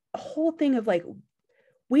this whole thing of like,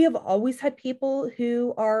 we have always had people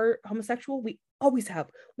who are homosexual. We've always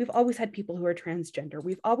had people who are transgender.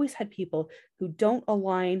 We've always had people who don't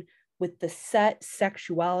align with the set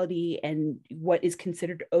sexuality and what is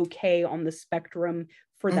considered okay on the spectrum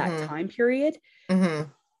for that time period.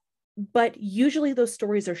 But usually those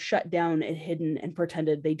stories are shut down and hidden and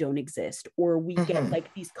pretended they don't exist, or we get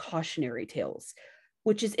like these cautionary tales,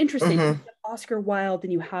 which is interesting. You have Oscar Wilde,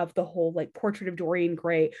 and you have the whole like Portrait of Dorian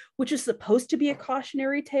Gray, which is supposed to be a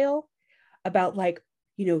cautionary tale about like,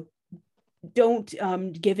 don't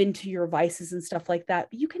give in to your vices and stuff like that.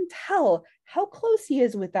 But you can tell how close he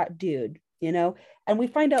is with that dude. you know. And we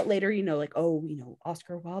find out later, you know, like, oh, you know,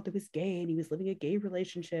 Oscar Wilde was gay and he was living a gay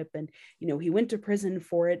relationship, and you know, he went to prison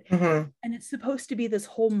for it. And it's supposed to be this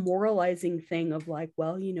whole moralizing thing of like,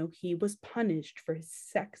 well, you know, he was punished for his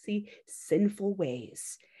sexy, sinful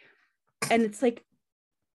ways. And it's like,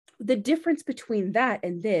 the difference between that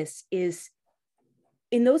and this is,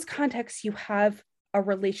 in those contexts, you have a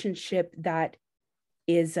relationship that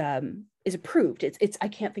is approved. It's I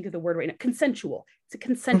can't think of the word right now. Consensual. It's a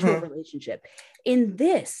consensual relationship. In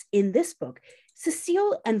this book,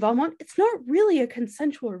 Cecile and Valmont, it's not really a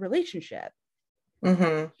consensual relationship.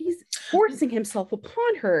 He's forcing himself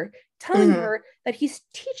upon her, telling her that he's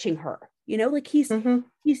teaching her, you know, like he's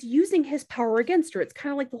using his power against her. It's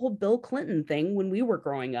kind of like the whole Bill Clinton thing when we were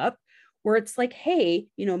growing up, where it's like, hey,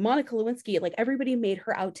 you know, Monica Lewinsky, like everybody made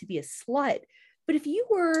her out to be a slut. But if you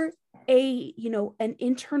were an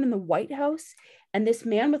intern in the White House, and this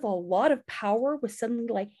man with a lot of power was suddenly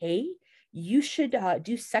like, hey, you should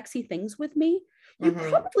do sexy things with me, you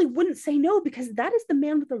probably wouldn't say no, because that is the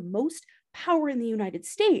man with the most power in the United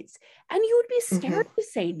States. And you would be scared to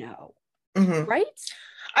say no, right?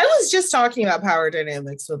 I was just talking about power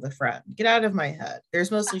dynamics with a friend. Get out of my head.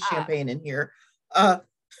 There's mostly champagne in here.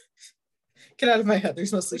 Get out of my head.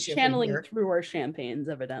 There's mostly champagne channeling here. Through our champagnes,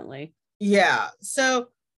 evidently. Yeah. So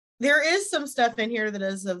there is some stuff in here that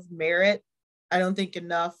is of merit. I don't think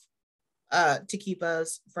enough to keep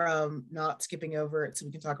us from not skipping over it so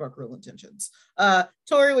we can talk about Cruel Intentions.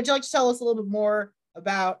 Tori, would you like to tell us a little bit more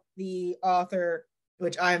about the author,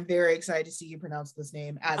 which I'm very excited to see you pronounce this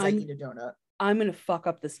name as I eat a donut. I'm going to fuck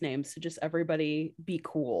up this name, so just everybody be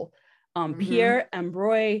cool.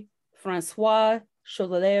 Pierre-Ambroise Francois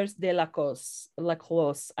Chaudelaires de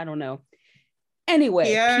Lacrosse. I don't know. Anyway,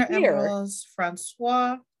 Pierre-Ambroise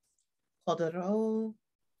Francois Chaudelaires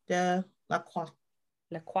de Lacrosse.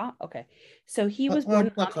 Lacroix. Okay, so he was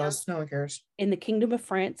born no one cares. in the Kingdom of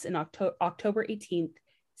France in October 18th,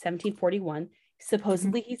 1741.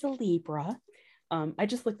 Supposedly he's a Libra. I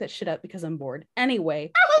just looked that shit up because I'm bored.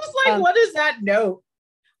 Anyway, I was like, what is that note?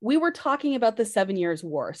 We were talking about the 7 Years'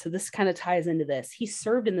 War, so this kind of ties into this. He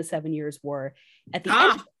served in the 7 Years' War. At the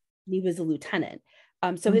end, he was a lieutenant.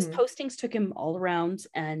 So his postings took him all around,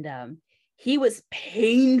 and he was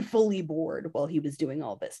painfully bored while he was doing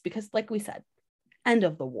all this because, like we said, end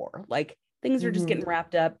of the war, like things are just getting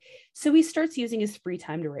wrapped up. So he starts using his free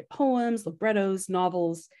time to write poems, librettos,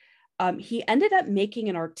 novels. He ended up making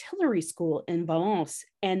an artillery school in Valence,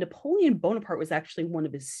 and Napoleon Bonaparte was actually one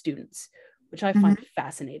of his students, which I find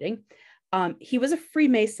fascinating. He was a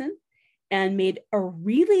Freemason and made a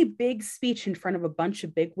really big speech in front of a bunch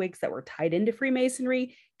of bigwigs that were tied into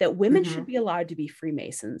Freemasonry, that women should be allowed to be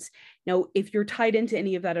Freemasons. Now, if you're tied into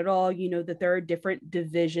any of that at all, you know that there are different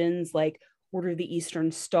divisions like Order of the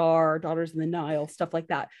Eastern Star, Daughters of the Nile, stuff like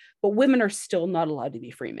that. But women are still not allowed to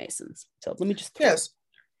be Freemasons. So let me just...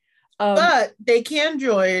 but they can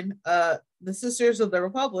join the Sisters of the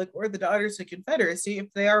Republic or the Daughters of the Confederacy if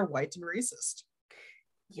they are white and racist.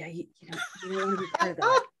 Yeah, you don't want to be part of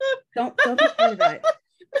that. Don't be part of that.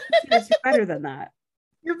 You're better than that.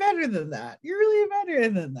 You're better than that. You're really better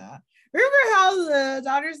than that. Remember how the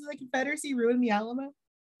Daughters of the Confederacy ruined the Alamo?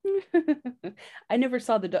 I never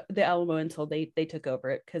saw the Alamo until they took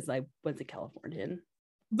over it because I was a Californian.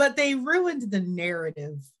 But they ruined the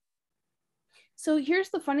narrative. So here's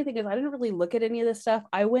the funny thing is I didn't really look at any of this stuff.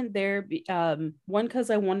 I went there, one, because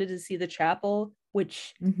I wanted to see the chapel,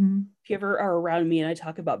 which if you ever are around me and I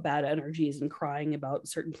talk about bad energies and crying about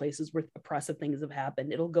certain places where oppressive things have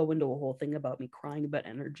happened, it'll go into a whole thing about me crying about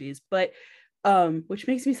energies, but which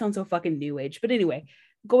makes me sound so fucking new age. But anyway,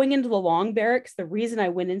 going into the Long Barracks, the reason I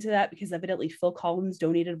went into that because evidently Phil Collins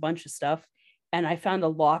donated a bunch of stuff, and I found a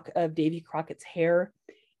lock of Davy Crockett's hair.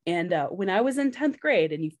 And when I was in 10th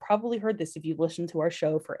grade, and you've probably heard this if you've listened to our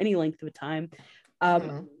show for any length of time,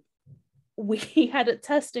 we had a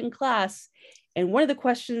test in class, and one of the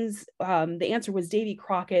questions, the answer was Davy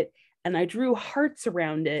Crockett, and I drew hearts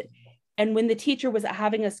around it. And when the teacher was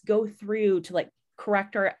having us go through to like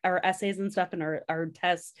correct our essays and stuff and our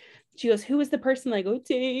tests, she goes, "Who is the person?" I go,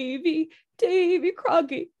 Davy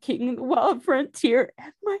Crockett, king of the wild frontier,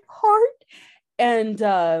 and my heart.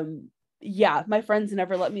 And yeah, my friends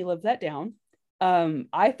never let me live that down.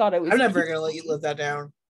 I thought it was... I'm never gonna let you live that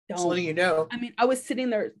down. Just letting you know. I mean, I was sitting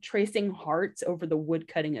there tracing hearts over the wood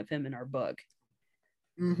cutting of him in our book.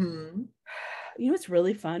 You know what's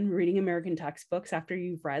really fun? Reading American textbooks after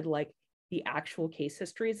you've read like the actual case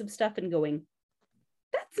histories of stuff and going,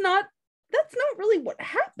 that's not really what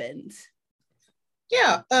happened.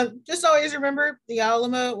 Yeah, just always remember the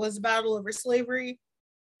Alamo was a battle over slavery.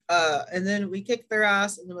 And then we kicked their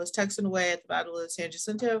ass in the most Texan way at the Battle of San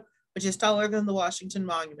Jacinto, which is taller than the Washington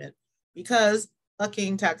Monument because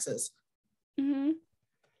fucking Texas. Mm-hmm.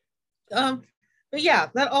 But yeah,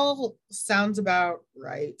 that all sounds about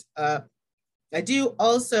right. I do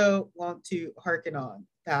also want to hearken on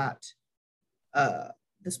that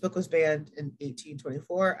this book was banned in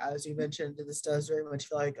 1824. As you mentioned, this does very much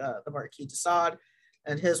feel like the Marquis de Sade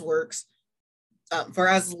and his works. For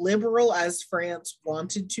as liberal as France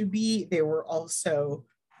wanted to be, they were also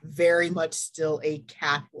very much still a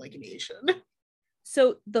Catholic nation.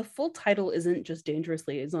 So the full title isn't just Dangerous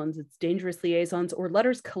Liaisons, it's Dangerous Liaisons or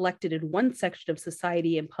Letters Collected in One Section of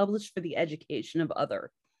Society and Published for the Education of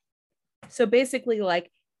Other. So basically, like,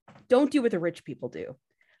 don't do what the rich people do.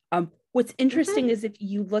 What's interesting is if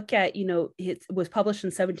you look at, it was published in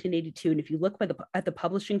 1782, and if you look at the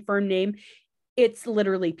publishing firm name, it's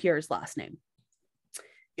literally Pierre's last name.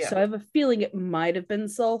 Yeah. So I have a feeling it might have been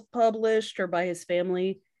self-published or by his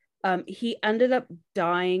family. He ended up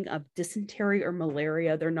dying of dysentery or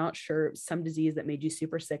malaria. They're not sure, some disease that made you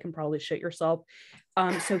super sick and probably shit yourself.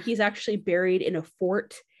 So he's actually buried in a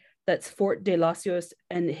fort that's Fort de Lacios,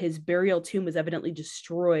 and his burial tomb was evidently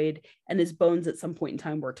destroyed, and his bones at some point in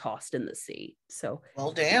time were tossed in the sea. So,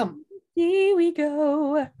 well, damn. Here we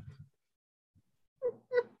go.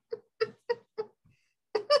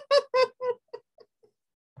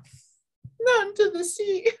 Not into the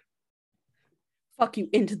sea. Fuck you,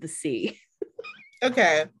 into the sea.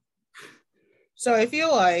 Okay. So I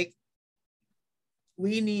feel like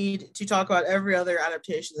we need to talk about every other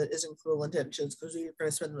adaptation that isn't Cruel Intentions, because we're going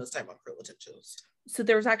to spend the most time on Cruel Intentions. So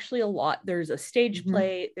there's actually a lot. There's a stage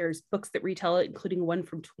play. There's books that retell it, including one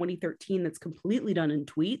from 2013 that's completely done in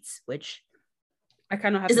tweets, which I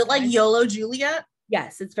kind of have. Is it like YOLO Juliet?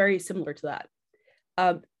 Yes, it's very similar to that.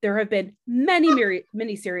 There have been many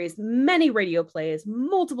miniseries, many radio plays,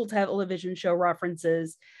 multiple television show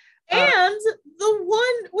references. And the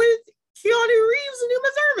one with Keanu Reeves and Uma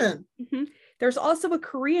Thurman. Mm-hmm. There's also a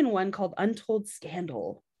Korean one called Untold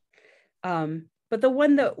Scandal. But the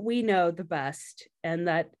one that we know the best and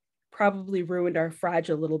that probably ruined our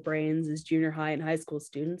fragile little brains as junior high and high school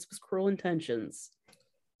students was Cruel Intentions.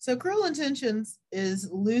 So Cruel Intentions is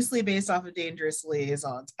loosely based off of Dangerous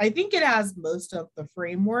Liaisons. I think it has most of the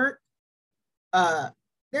framework.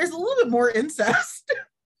 There's a little bit more incest.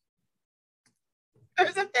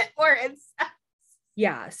 There's a bit more incest.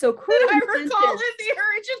 Yeah, so Cruel Intentions, I recall in the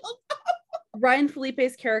original. Ryan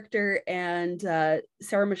Felipe's character and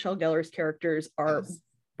Sarah Michelle Gellar's characters are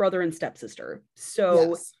brother and stepsister.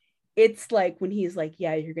 So it's like when he's like,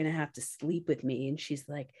 yeah, you're going to have to sleep with me. And she's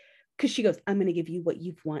like, because she goes, I'm going to give you what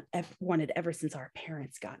you've wanted ever since our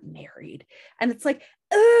parents got married. And it's like,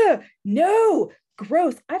 no,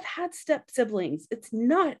 gross. I've had step siblings. It's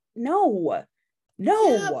not, no.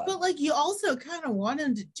 Yeah, but like you also kind of want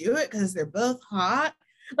them to do it because they're both hot.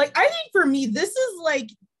 Like, I think for me, this is like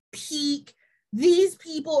peak. These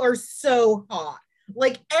people are so hot.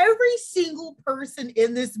 Like, every single person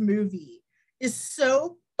in this movie is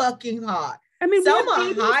so fucking hot. I mean,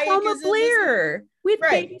 Selma Blair. We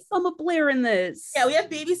had baby Selma Blair in this. Yeah, we have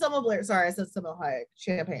baby Selma Blair. Sorry, I said Selma Hayek.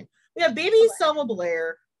 Champagne. We have baby Selma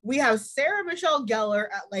Blair. We have Sarah Michelle Gellar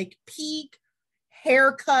at like peak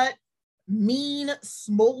haircut, mean,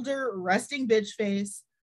 smolder, resting bitch face.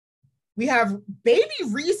 We have baby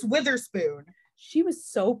Reese Witherspoon. She was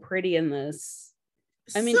so pretty in this.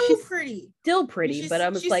 I mean, so she's pretty. Still pretty, but I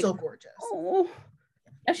was like, still gorgeous. Oh,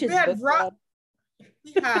 we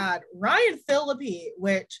had Ryan Phillippe,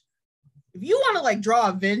 which, if you want to like draw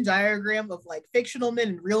a Venn diagram of like fictional men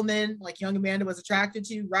and real men, like young Amanda was attracted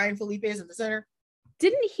to, Ryan Phillippe is in the center.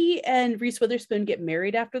 Didn't he and Reese Witherspoon get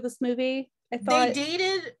married after this movie? I thought they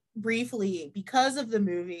dated briefly because of the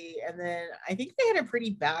movie, and then I think they had a pretty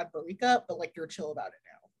bad breakup, but like, you're chill about it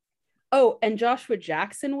now. Oh, and Joshua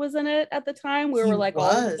Jackson was in it at the time. We were like,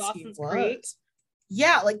 oh, Dawson's Creek.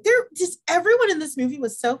 Yeah, like they're just, everyone in this movie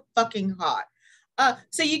was so fucking hot.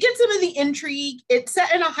 So you get some of the intrigue. It's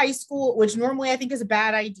set in a high school, which normally I think is a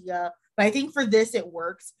bad idea, but I think for this it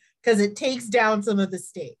works because it takes down some of the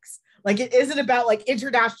stakes. Like, it isn't about like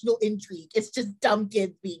international intrigue. It's just dumb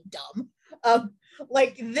kids being dumb.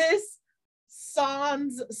 Like, this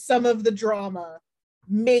sans some of the drama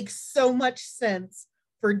makes so much sense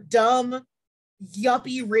for dumb,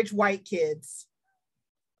 yuppie, rich white kids.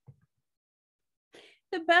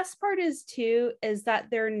 The best part is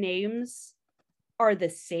that their names are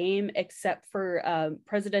the same, except for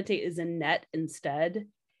Presidente is Annette instead.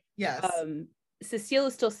 Yes. Cecile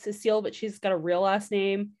is still Cecile, but she's got a real last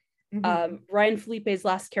name. Ryan Philippe's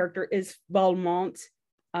last character is Valmont.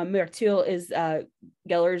 Myrtle is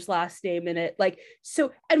Gellar's last name in it. Like,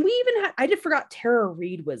 so, and we even had, I forgot Tara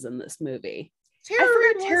Reid was in this movie. Tara I Reid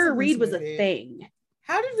forgot was Tara in this Reid was a movie. thing.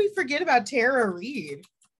 How did we forget about Tara Reid?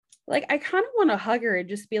 Like, I kind of want to hug her and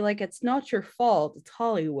just be like, it's not your fault. It's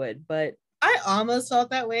Hollywood. But I almost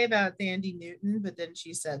felt that way about Thandie Newton, but then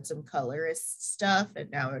she said some colorist stuff, and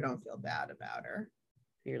now I don't feel bad about her.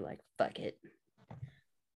 you're like, fuck it.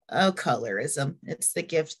 Oh, colorism. It's the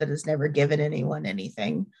gift that has never given anyone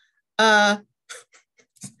anything. But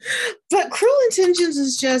Cruel Intentions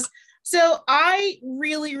is just, so I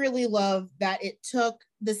really, really love that it took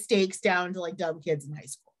the stakes down to like dumb kids in high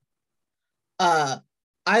school.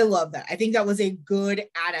 I love that. I think that was a good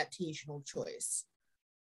adaptational choice.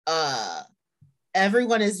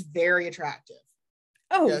 Everyone is very attractive.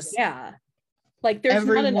 Oh, just, yeah. Like, there's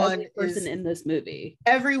not an ugly person in this movie.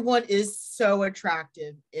 Everyone is so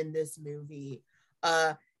attractive in this movie.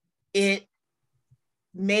 It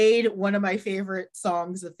made one of my favorite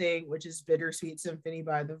songs a thing, which is Bittersweet Symphony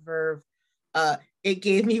by The Verve. It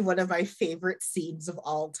gave me one of my favorite scenes of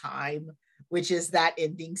all time, which is that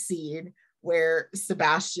ending scene where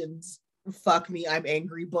Sebastian's Fuck Me, I'm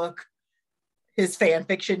Angry book, his fan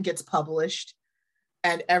fiction gets published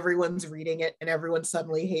and everyone's reading it and everyone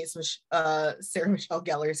suddenly hates Sarah Michelle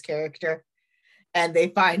Gellar's character. And they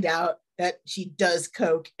find out that she does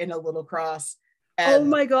coke in a little cross. And oh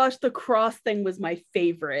my gosh, the cross thing was my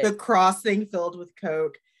favorite. The cross thing filled with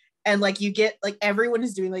coke. And like you get like everyone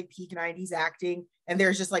is doing like peak 90s acting. And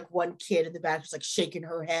there's just like one kid in the back just like shaking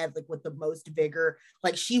her head like with the most vigor.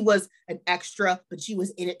 Like she was an extra, but she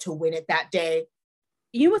was in it to win it that day.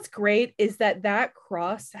 You know what's great is that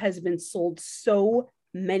cross has been sold so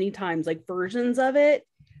many times, like versions of it.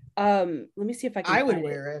 Let me see if I can. I would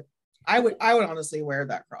wear it. I would honestly wear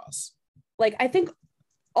that cross. Like, I think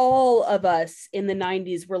all of us in the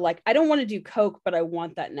 90s were like, I don't want to do coke, but I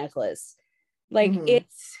want that necklace. Like,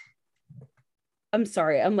 it's, I'm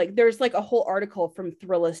sorry. I'm like, there's like a whole article from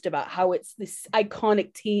Thrillist about how it's this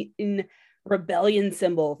iconic teen rebellion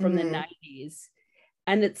symbol from the 90s.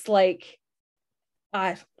 And it's like,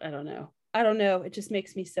 I don't know. It just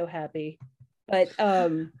makes me so happy. But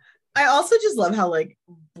I also just love how like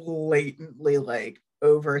blatantly like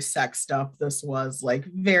oversexed up this was. Like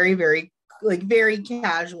very, very like very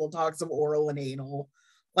casual talks of oral and anal.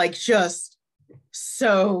 Like just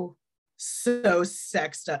so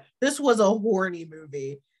sexed up. This was a horny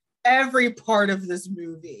movie. Every part of this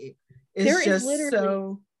movie is there just is literally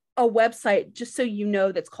so a website, just so you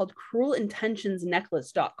know, that's called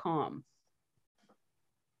cruelintentionsnecklace.com.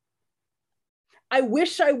 I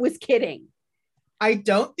wish I was kidding. I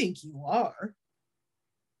don't think you are.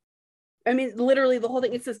 I mean, literally the whole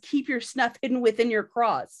thing, it says keep your snuff hidden within your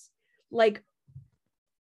cross. Like,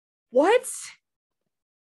 what?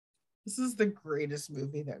 This is the greatest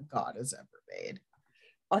movie that God has ever made.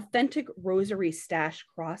 Authentic rosary stash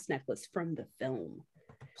cross necklace from the film.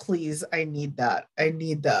 Please, I need that. I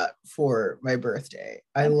need that for my birthday.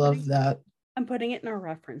 I love that. I'm putting it in our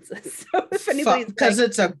references. So if anybody's because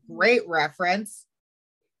it's a great reference.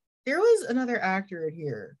 There was another actor in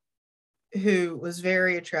here who was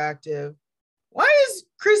very attractive. Why is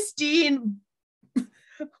Christine?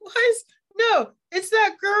 No, it's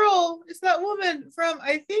that girl. It's that woman from,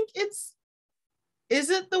 I think it's, is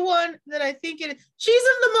it the one that I think it is? She's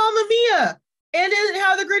in the Mamma Mia and in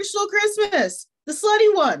How the Grinch Stole Christmas, the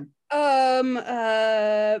slutty one.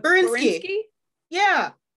 Baranski.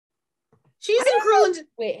 Yeah. She's in Cruel.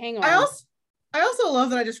 Wait, hang on. I also love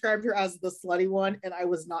that I described her as the slutty one and I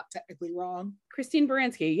was not technically wrong. Christine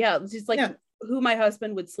Baranski. Yeah. She's like who my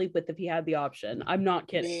husband would sleep with if he had the option. I'm not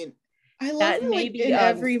kidding. I love that like in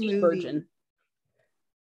every movie. Virgin.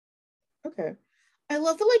 Okay. I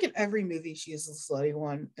love that like in every movie she is the slutty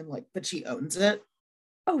one and like, but she owns it.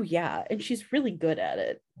 Oh yeah. And she's really good at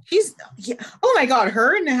it. Oh my God.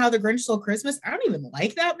 Her and How the Grinch Stole Christmas. I don't even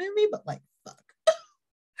like that movie, but like, fuck.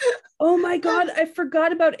 Oh my God, I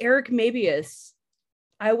forgot about Eric Mabius.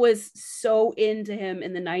 I was so into him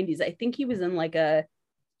in the 90s. I think he was in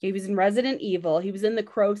he was in Resident Evil. He was in The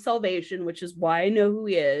Crow Salvation, which is why I know who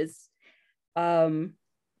he is.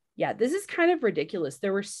 Yeah, this is kind of ridiculous.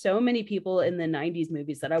 There were so many people in the 90s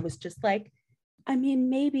movies that I was just like, I mean,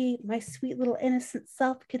 maybe my sweet little innocent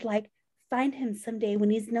self could like find him someday when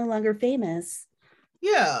he's no longer famous.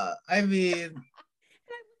 Yeah, I mean, I live in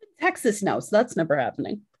Texas now, so that's never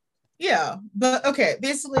happening. Yeah, but okay,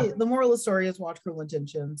 basically the moral of the story is watch Cruel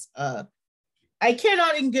Intentions. I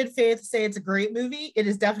cannot in good faith say it's a great movie. It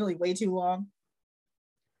is definitely way too long.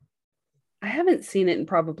 I haven't seen it in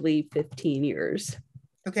probably 15 years.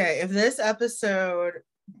 Okay, if this episode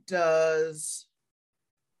does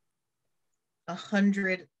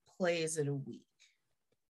 100 plays in a week,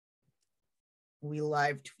 we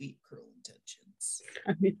live tweet Cruel Intentions.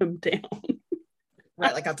 I mean, I'm down.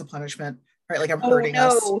 Right, like that's a punishment. Right, like I'm Oh hurting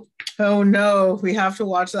us. no. Oh no, we have to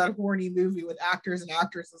watch that horny movie with actors and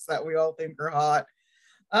actresses that we all think are hot.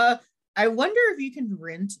 Uh, I wonder if you can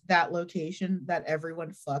rent that location that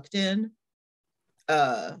everyone fucked in.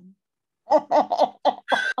 Uh,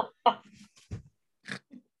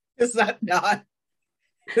 is that not?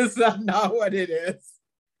 Is that not what it is?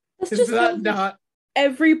 Let's Is just that tell not?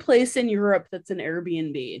 every place in Europe that's an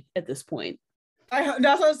Airbnb at this point.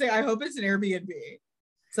 That's what I was saying. I hope it's an Airbnb.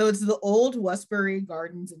 So it's the old Westbury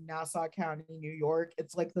Gardens in Nassau County, New York.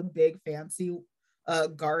 It's like the big fancy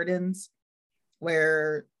gardens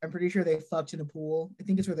where I'm pretty sure they fucked in a pool. I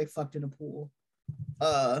think it's where they fucked in a pool.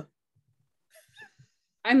 I'm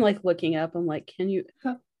like looking up. I'm like, can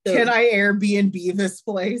I Airbnb this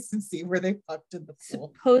place and see where they fucked in the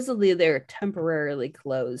pool? Supposedly they're temporarily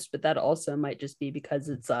closed, but that also might just be because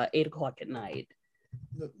it's 8:00 at night.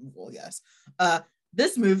 Well, yes.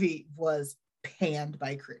 This movie was panned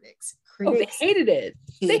by critics. They hated it.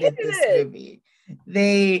 Hated this movie.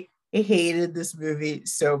 They hated this movie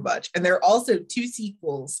so much. And there are also 2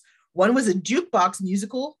 sequels. One was a jukebox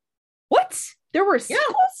musical. What? There were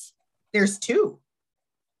sequels? Yeah, there's 2.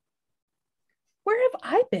 Where have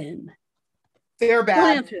I been? They're bad.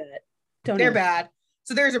 Don't answer that. They're bad.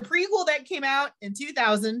 So there's a prequel that came out in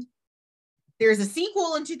 2000. There's a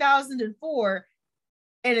sequel in 2004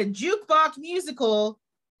 and a jukebox musical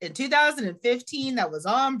in 2015 that was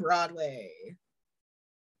on Broadway.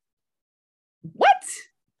 What?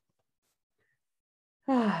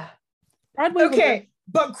 Broadway. Okay,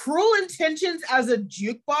 but Cruel Intentions as a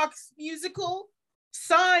jukebox musical?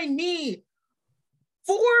 Sign me.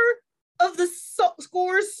 4 of the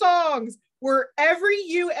score's songs were Every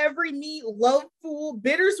You, Every Me, Love Fool,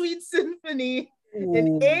 Bittersweet Symphony,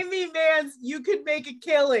 and Amy Mann's You Could Make a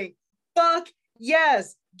Killing. Fuck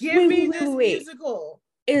yes. Give me this musical.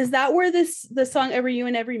 Is that where the song Every You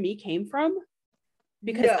and Every Me came from?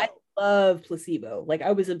 Because I love Placebo. Like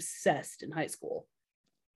I was obsessed in high school.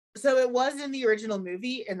 So it was in the original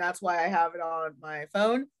movie, and that's why I have it on my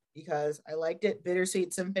phone, because I liked it.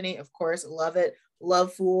 Bittersweet Symphony, of course, love it.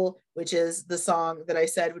 Love Fool, which is the song that I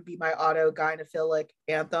said would be my autogynephilic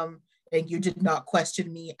anthem, and you did not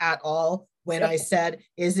question me at all when I said,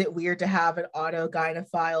 is it weird to have an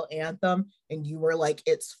autogynephile anthem? And you were like,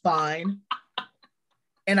 it's fine.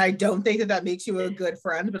 And I don't think that makes you a good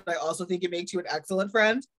friend, but I also think it makes you an excellent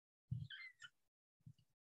friend.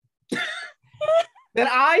 That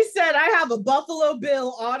I said I have a Buffalo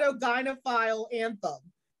Bill autogynephile anthem,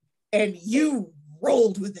 and you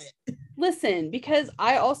rolled with it. Listen, because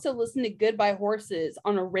I also listen to Goodbye Horses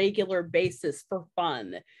on a regular basis for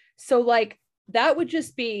fun. So like that would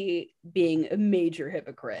just be being a major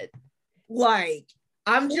hypocrite. Like,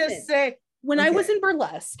 I'm just saying. When I was in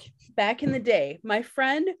burlesque back in the day, my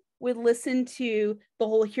friend would listen to the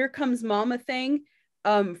whole Here Comes Mama thing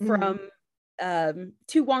from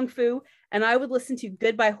To Wong Fu, and I would listen to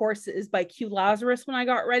Goodbye Horses by Q Lazarus when I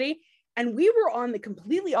got ready. And we were on the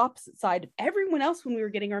completely opposite side of everyone else when we were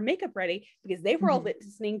getting our makeup ready, because they were all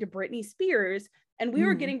listening to Britney Spears, and we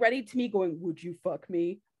were getting ready to me going, would you fuck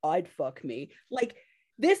me? I'd fuck me. Like,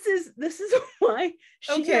 this is why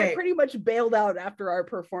she pretty much bailed out after our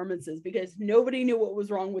performances, because nobody knew what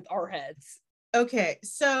was wrong with our heads. Okay,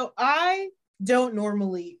 so I would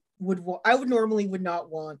normally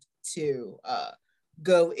not want to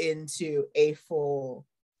go into a full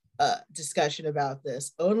discussion about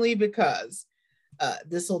this, only because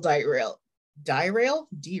this will derail,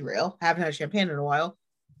 haven't had champagne in a while,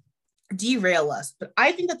 derail us. But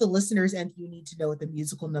I think that the listeners and you need to know what the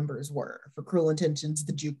musical numbers were for Cruel Intentions,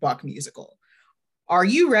 the jukebox musical. Are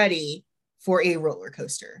you ready for a roller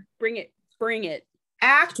coaster? Bring it.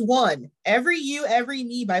 Act 1, Every You, Every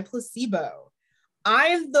Me by Placebo. I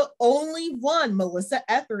Am the Only One, Melissa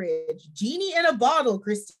Etheridge. Genie in a Bottle,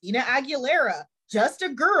 Christina Aguilera. Just a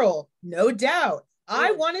Girl, No Doubt.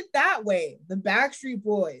 I Want It That Way, The Backstreet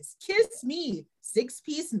Boys. Kiss Me, Six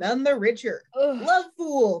Piece None the Richer. Love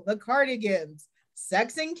Fool, The Cardigans.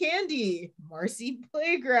 Sex and Candy, Marcy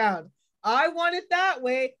Playground. I Want It That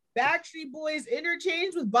Way, Backstreet Boys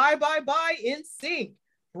interchanged with Bye Bye Bye in Sync.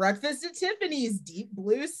 Breakfast at Tiffany's, Deep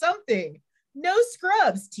Blue Something. No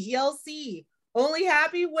Scrubs, TLC. Only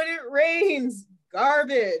Happy When It Rains,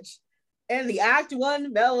 Garbage. And the Act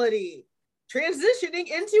 1 melody. Transitioning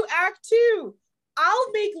into Act 2,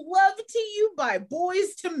 I'll Make Love to You by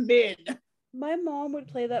Boys to Men. My mom would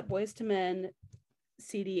play that Boys to Men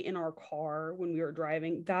CD in our car when we were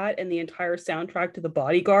driving, that and the entire soundtrack to The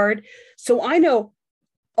Bodyguard. So I know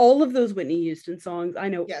all of those Whitney Houston songs. I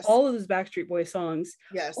know all of those Backstreet Boys songs.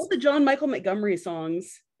 Yes. All the John Michael Montgomery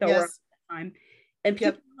songs that were at the time. And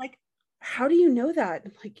people were like, How do you know that?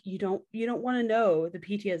 Like, you don't want to know the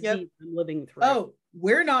PTSD Yep. I'm living through. Oh,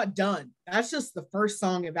 we're not done. That's just the first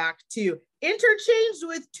song of Act 2. Interchanged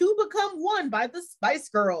with Two Become One by the Spice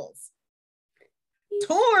Girls.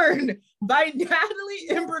 Torn by Natalie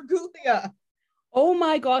Imbruglia. Oh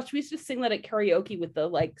my gosh, we used to sing that at karaoke with the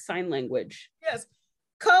like sign language. Yes.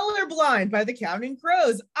 Colorblind by the Counting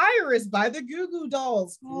Crows. Iris by the Goo Goo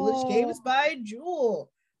Dolls. Foolish Games by Jewel.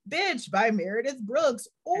 Bitch by Meredith Brooks.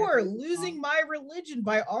 Or Losing My Religion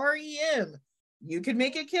by REM. You Can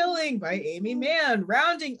Make a Killing by Amy Mann.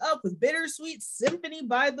 Rounding up with Bittersweet Symphony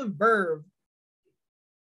by The Verve.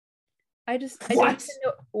 I don't even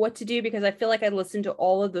know what to do because I feel like I listened to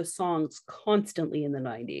all of those songs constantly in the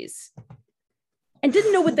 90s and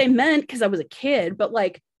didn't know what they meant because I was a kid, but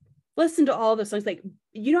like listened to all those songs. Like,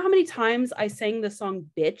 you know how many times I sang the song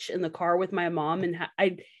Bitch in the car with my mom, and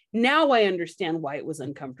now I understand why it was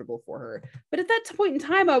uncomfortable for her. But at that point in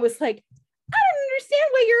time, I was like, I don't understand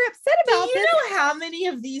why you're upset about this. Do you know how many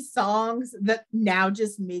of these songs that now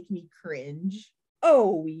just make me cringe?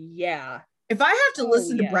 Oh, yeah. If I have to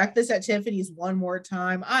listen to Breakfast at Tiffany's one more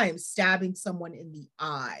time, I am stabbing someone in the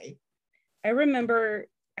eye. I remember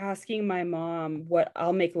asking my mom what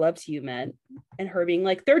I'll Make Love to You meant, and her being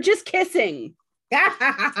like, they're just kissing.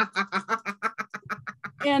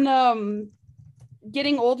 And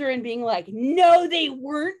getting older and being like, no, they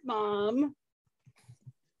weren't, Mom.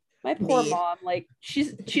 My poor mom, like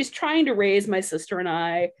she's trying to raise my sister and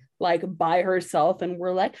I like by herself, and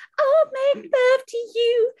we're like, I'll make love to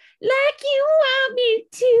you like you want me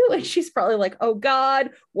to, and she's probably like, oh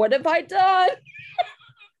God, what have I done?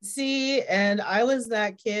 See, and I was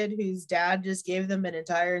that kid whose dad just gave them an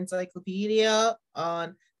entire encyclopedia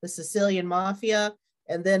on the Sicilian Mafia,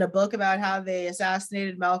 and then a book about how they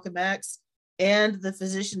assassinated Malcolm X, and the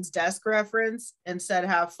Physician's Desk reference, and said,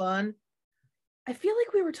 have fun. I feel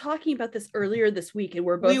like we were talking about this earlier this week, and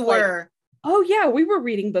we're both oh yeah, we were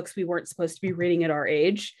reading books we weren't supposed to be reading at our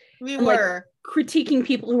age. We were like, critiquing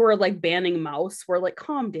people who were like banning mouse. We're like,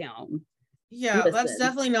 calm down. Yeah, listen. That's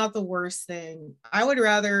definitely not the worst thing. I would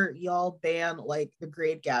rather y'all ban like The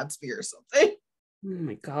Great Gatsby or something. Oh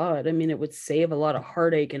my God. I mean, it would save a lot of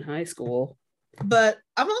heartache in high school. But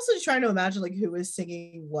I'm also trying to imagine like who is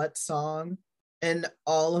singing what song and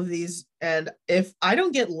all of these. And if I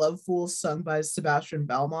don't get Love Fool sung by Sebastian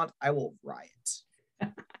Belmont, I will riot.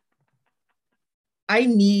 I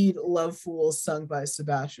need Love Fool sung by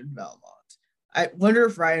Sebastian Belmont. I wonder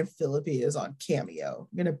if Ryan Phillippe is on Cameo.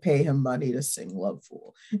 I'm gonna pay him money to sing Love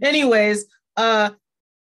Fool. Anyways,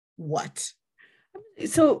 what?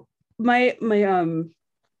 So my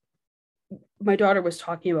daughter was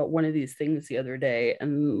talking about one of these things the other day,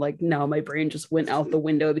 and like now my brain just went out the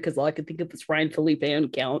window because all I could think of was Ryan Phillippe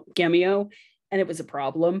and Cameo, and it was a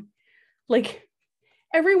problem. Like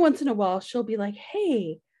every once in a while, she'll be like,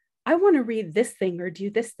 "Hey, I want to read this thing or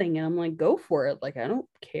do this thing," and I'm like, "Go for it! Like I don't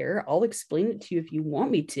care. I'll explain it to you if you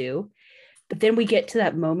want me to." But then we get to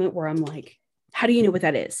that moment where I'm like, "How do you know what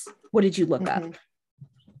that is? What did you look up?"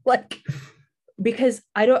 Like, because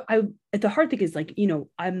the hard thing is like, you know,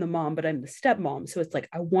 I'm the mom, but I'm the stepmom. So it's like,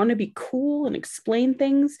 I want to be cool and explain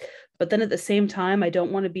things. But then at the same time, I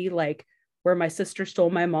don't want to be like where my sister stole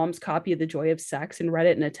my mom's copy of The Joy of Sex and read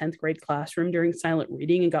it in a 10th grade classroom during silent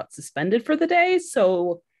reading and got suspended for the day.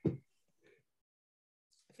 So I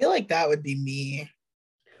feel like that would be me.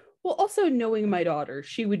 Well, also knowing my daughter,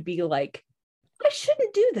 she would be like, I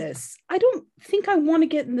shouldn't do this. I don't think I want to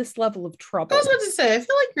get in this level of trouble. I was about to say, I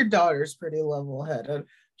feel like your daughter's pretty level-headed.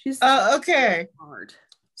 She's okay. Hard.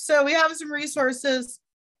 So we have some resources.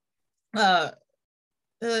 The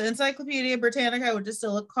Encyclopedia Britannica, which is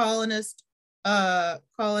still a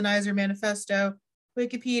colonizer manifesto.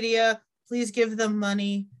 Wikipedia, please give them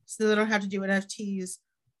money so they don't have to do NFTs.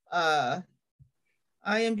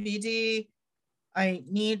 IMBD, I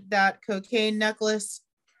need that cocaine necklace.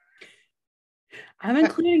 I'm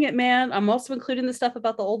including it, man. I'm also including the stuff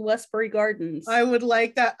about the old Westbury Gardens. I would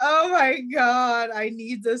like that. Oh my God, I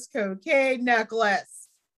need this cocaine necklace.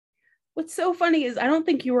 What's so funny is I don't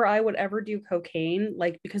think you or I would ever do cocaine,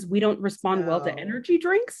 like, because we don't respond well to energy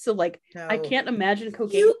drinks. So like, I can't imagine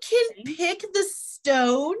cocaine. You can pick the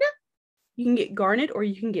stone. You can get garnet or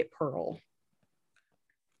you can get pearl.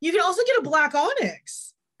 You can also get a black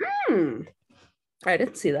onyx. I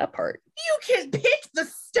didn't see that part. You can pick the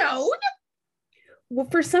stone? Well,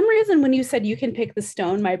 for some reason, when you said you can pick the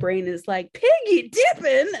stone, my brain is like, piggy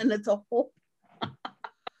dipping, and it's a whole...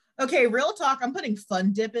 Okay, real talk, I'm putting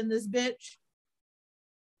fun dip in this bitch.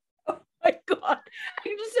 Oh my God. I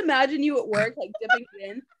can just imagine you at work, like dipping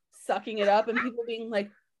it in, sucking it up, and people being like,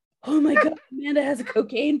 oh my God, Amanda has a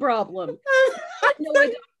cocaine problem. No, I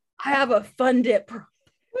don't. I have a fun dip.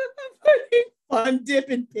 Fun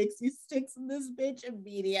dipping pixie sticks in this bitch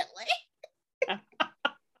immediately.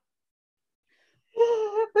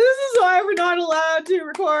 This is why we're not allowed to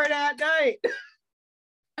record at night.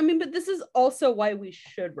 I mean, but this is also why we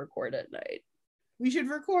should record at night. We should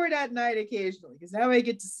record at night occasionally, because now I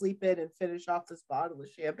get to sleep in and finish off this bottle of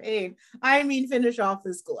champagne. I mean, finish off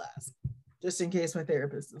this glass, just in case my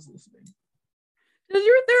therapist is listening. Does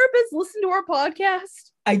your therapist listen to our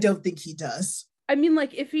podcast? I don't think he does. I mean,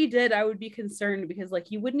 like, if he did, I would be concerned, because,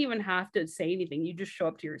 like, you wouldn't even have to say anything. You just show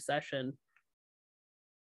up to your session.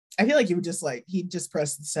 I feel like he would just, like, he'd just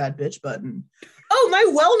press the sad bitch button. Oh, my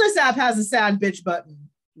wellness app has a sad bitch button.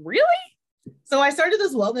 Really? So I started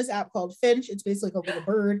this wellness app called Finch. It's basically like a little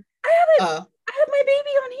bird. I have my baby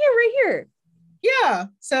on here, right here. Yeah.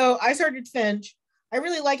 So I started Finch. I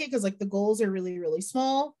really like it because, like, the goals are really, really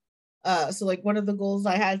small. So, like, one of the goals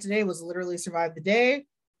I had today was literally survive the day,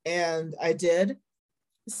 and I did.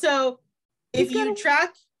 So if you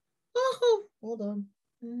track, oh, hold on.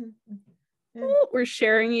 We're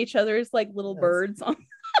sharing each other's, like, little birds on.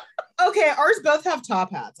 Okay, ours both have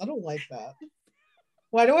top hats. I don't like that.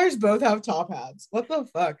 Why do ours both have top hats? What the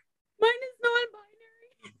fuck? Mine is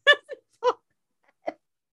non-binary.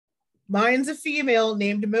 Mine's a female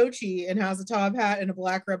named Mochi and has a top hat and a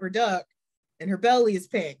black rubber duck, and her belly is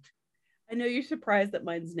pink. I know you're surprised that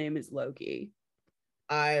mine's name is Loki.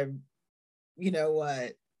 You know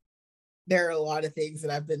what? There are a lot of things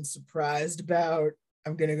that I've been surprised about.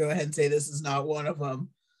 I'm gonna go ahead and say this is not one of them.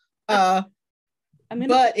 But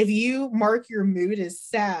if you mark your mood as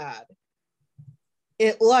sad,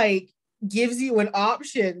 it, like, gives you an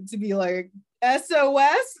option to be like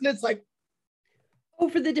SOS, and it's like, oh,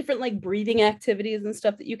 for the different, like, breathing activities and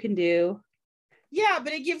stuff that you can do. Yeah,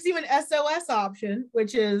 but it gives you an SOS option,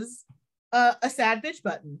 which is a sad bitch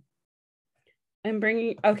button.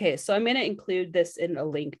 Okay, so I'm gonna include this in a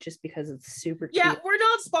link just because it's super cute. Yeah, we're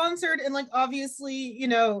not sponsored, and, like, obviously, you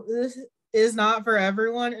know, this is not for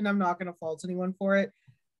everyone, and I'm not gonna fault anyone for it.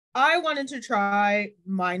 I wanted to try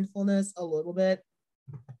mindfulness a little bit,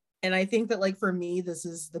 and I think that, like, for me, this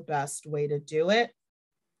is the best way to do it.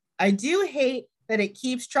 I do hate that it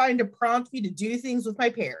keeps trying to prompt me to do things with my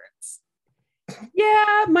parents.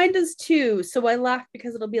 Yeah, mine does too. So I laugh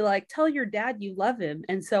because it'll be like, tell your dad you love him.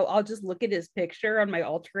 And so I'll just look at his picture on my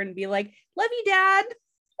altar and be like, love you, Dad.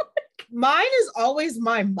 Mine is always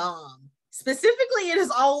my mom. Specifically, it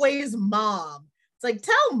is always mom. It's like,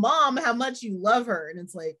 tell mom how much you love her. And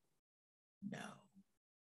it's like, no.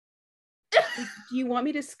 Do you want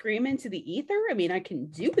me to scream into the ether? I mean, I can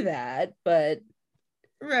do that, but.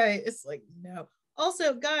 Right. It's like, no.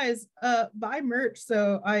 Also, guys, buy merch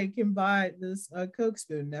so I can buy this Coke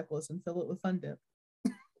spoon necklace and fill it with Fun Dip.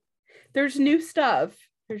 There's new stuff.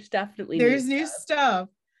 There's definitely new stuff.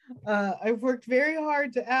 I've worked very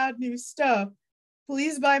hard to add new stuff.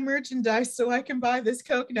 Please buy merchandise so I can buy this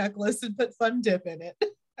Coke necklace and put Fun Dip in it.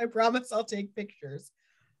 I promise I'll take pictures.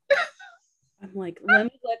 I'm like, let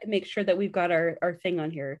me make sure that we've got our thing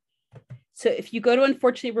on here. So if you go to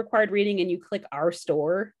Unfortunately Required Reading and you click our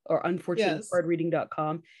store, or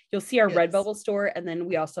unfortunatelyrequiredreading.com, you'll see our Redbubble store. And then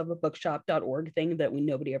we also have a bookshop.org thing that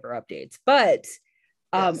nobody ever updates. But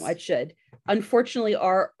I should. Unfortunately,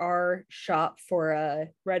 our shop for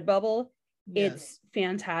Redbubble, it's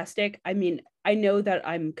fantastic. I mean, I know that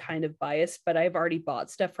I'm kind of biased, but I've already bought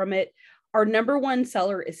stuff from it. Our number one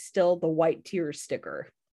seller is still the white tears sticker,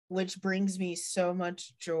 which brings me so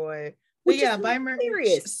much joy. But yeah, buy merch.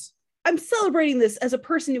 Serious. I'm celebrating this as a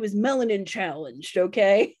person who is melanin challenged,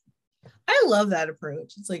 okay? I love that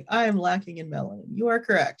approach. It's like, I am lacking in melanin. You are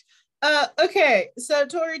correct. Okay, so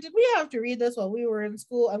Tori, did we have to read this while we were in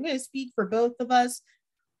school? I'm going to speak for both of us,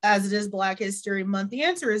 as it is Black History Month. The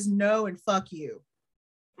answer is no, and fuck you.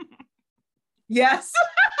 Yes.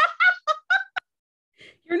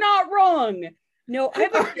 You're not wrong. No, I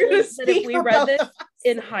have a feeling that if we read this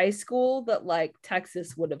in high school, that, like,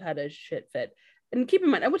 Texas would have had a shit fit. And keep in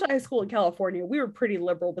mind, I went to high school in California. We were pretty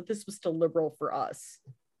liberal, but this was still liberal for us.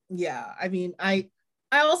 Yeah, I mean, I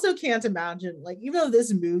also can't imagine, like, even though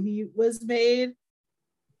this movie was made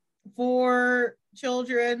for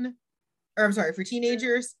children, or I'm sorry, for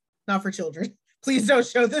teenagers, not for children. Please don't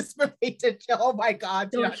show this movie to, oh my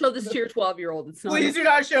God. Don't show this to your 12-year-old. It's not. Please do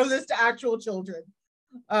not show this to actual children.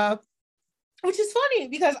 Which is funny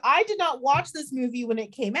because I did not watch this movie when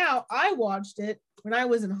it came out. I watched it when I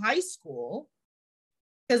was in high school,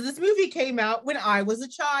 because this movie came out when I was a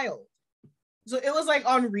child. So it was like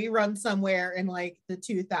on rerun somewhere in like the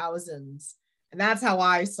 2000s. And that's how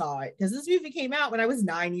I saw it, because this movie came out when I was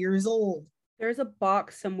 9 years old. There's a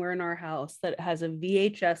box somewhere in our house that has a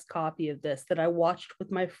VHS copy of this that I watched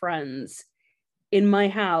with my friends in my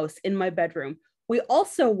house, in my bedroom. We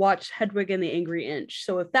also watched Hedwig and the Angry Inch.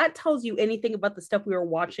 So if that tells you anything about the stuff we were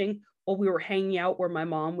watching while we were hanging out, where my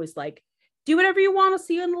mom was like, do whatever you want, I'll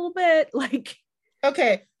see you in a little bit. Like,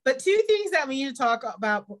 okay, but two things that we need to talk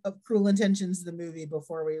about of Cruel Intentions, the movie,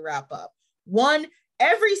 before we wrap up. One,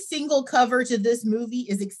 every single cover to this movie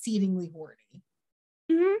is exceedingly horny.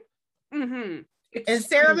 And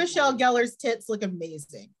Sarah Michelle Gellar's tits look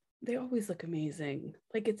amazing. They always look amazing.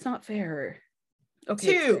 Like, it's not fair.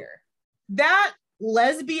 Okay, two, that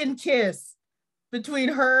lesbian kiss between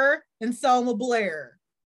her and Selma Blair,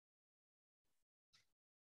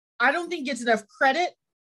 I don't think gets enough credit.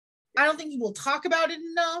 I don't think people talk about it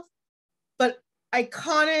enough, but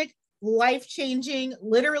iconic, life-changing,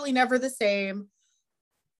 literally never the same.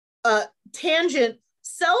 Tangent,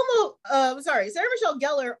 Sarah Michelle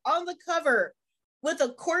Gellar on the cover with a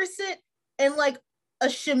corset and like a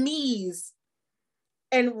chemise,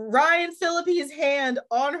 and Ryan Phillippe's hand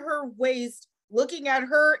on her waist, looking at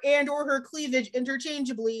her and or her cleavage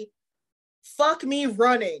interchangeably. Fuck me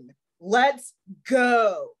running. Let's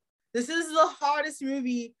go. This is the hottest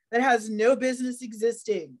movie that has no business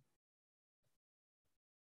existing.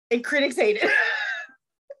 And critics hate it.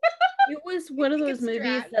 It was one of those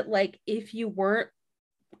movies that, like, if you weren't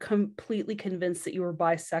completely convinced that you were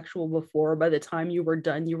bisexual before, by the time you were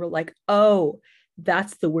done, you were like, oh,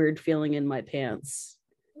 that's the weird feeling in my pants.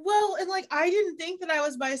 Well, and like, I didn't think that I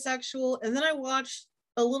was bisexual. And then I watched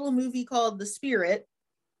a little movie called The Spirit,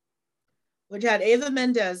 which had Eva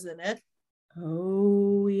Mendes in it.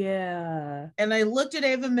 Oh, yeah. And I looked at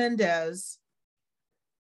Eva Mendes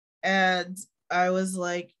and I was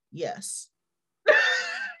like, yes.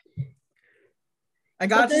 I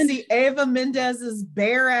got to see Eva Mendes's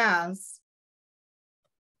bare ass.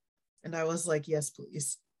 And I was like, yes,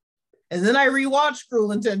 please. And then I rewatched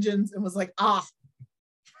Cruel Intentions and was like,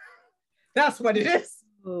 that's what it is.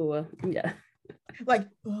 Oh, yeah. Like,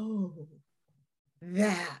 oh,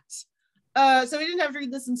 that. So we didn't have to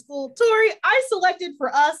read this in school. Tori, I selected for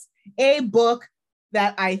us a book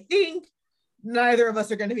that I think neither of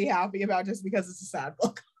us are going to be happy about just because it's a sad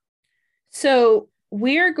book. So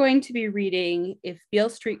we're going to be reading If Beale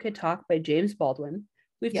Street Could Talk by James Baldwin.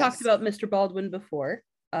 We've talked about Mr. Baldwin before.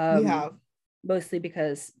 We have. Mostly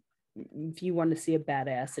because if you want to see a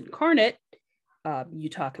badass incarnate, you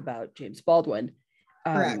talk about James Baldwin.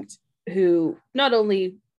 Correct. Who not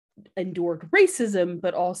only endured racism,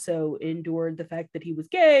 but also endured the fact that he was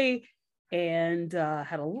gay and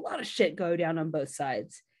had a lot of shit go down on both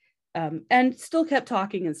sides. And still kept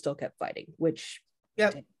talking and still kept fighting, which,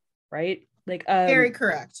 right? Like, very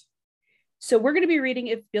correct. So we're going to be reading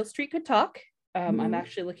If Beale Street Could Talk. I'm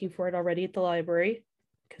actually looking for it already at the library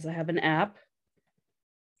because I have an app.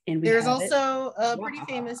 And there's also a pretty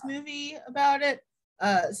famous movie about it.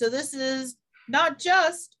 So this is not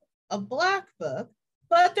just a Black book,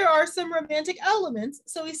 but there are some romantic elements.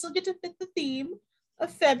 So we still get to fit the theme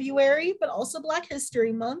of February, but also Black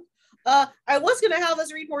History Month. I was going to have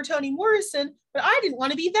us read more Toni Morrison, but I didn't want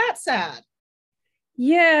to be that sad.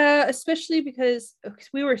 Yeah, especially because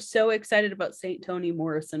we were so excited about St. Toni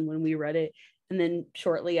Morrison when we read it. And then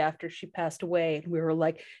shortly after she passed away, and we were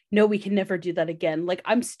like, no, we can never do that again. Like,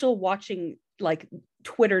 I'm still watching like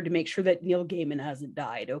Twitter to make sure that Neil Gaiman hasn't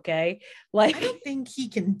died. Okay. Like, I don't think he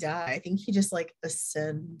can die. I think he just like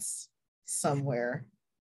ascends somewhere.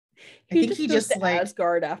 I think he just like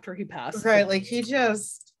Asgard after he passed. Right. Like he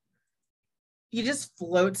just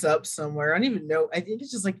floats up somewhere. I don't even know. I think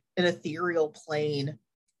it's just like an ethereal plane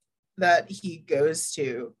that he goes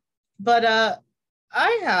to. But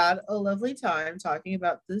I had a lovely time talking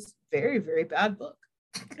about this very, very bad book.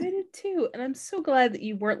 I did too. And I'm so glad that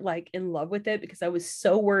you weren't like in love with it, because I was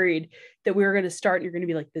so worried that we were going to start and you're going to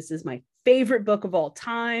be like, this is my favorite book of all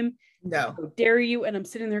time. No. How dare you? And I'm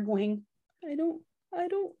sitting there going, I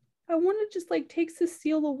want to just like take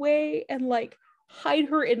Cecile away and like hide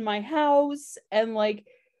her in my house and like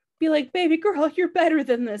be like, baby girl, you're better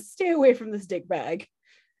than this. Stay away from this dick bag.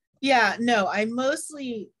 Yeah, no, I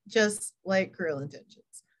mostly just like Cruel Intentions.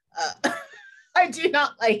 I do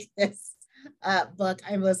not like this book.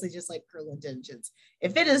 I mostly just like Cruel Intentions.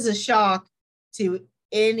 If it is a shock to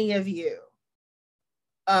any of you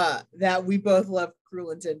that we both love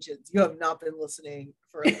Cruel Intentions, you have not been listening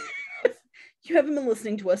for enough. You haven't been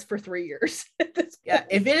listening to us for 3 years. Yeah,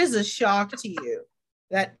 if it is a shock to you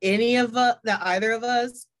that either of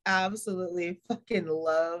us absolutely fucking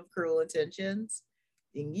love Cruel Intentions,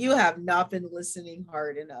 then you have not been listening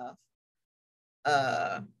hard enough.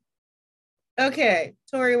 Okay,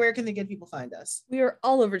 Tori, where can the good people find us? We are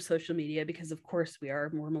all over social media because, of course, we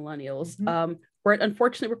are more millennials. Mm-hmm. We're at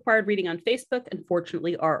Unfortunately Required Reading on Facebook,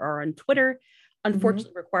 Unfortunately RR on Twitter,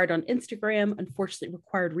 Unfortunately Required on Instagram, Unfortunately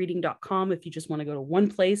Required Reading.com if you just want to go to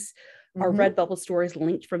one place. Our Redbubble store is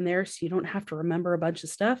linked from there, so you don't have to remember a bunch of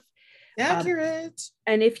stuff. Accurate.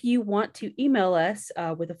 And if you want to email us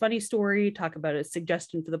with a funny story, talk about a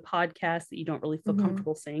suggestion for the podcast that you don't really feel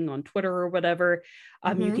comfortable saying on Twitter or whatever,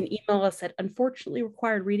 you can email us at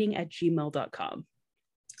unfortunatelyrequiredreading@gmail.com.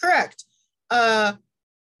 Correct.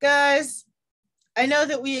 Guys, I know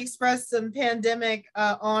that we expressed some pandemic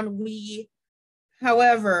on we.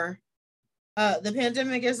 However, the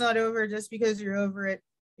pandemic is not over just because you're over it.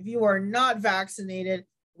 If you are not vaccinated,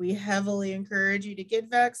 we heavily encourage you to get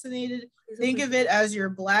vaccinated. Think of it as your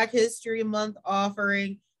Black History Month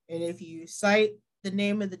offering. And if you cite the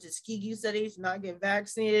name of the Tuskegee study to not get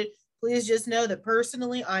vaccinated, please just know that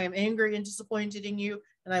personally, I am angry and disappointed in you,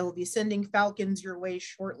 and I will be sending falcons your way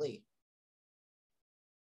shortly.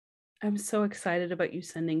 I'm so excited about you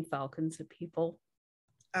sending falcons to people.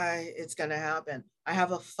 It's gonna happen. I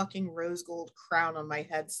have a fucking rose gold crown on my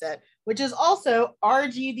headset, which is also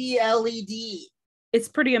RGB LED. It's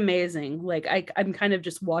pretty amazing. Like I'm kind of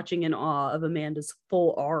just watching in awe of Amanda's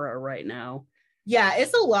full aura right now. Yeah,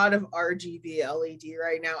 it's a lot of RGB LED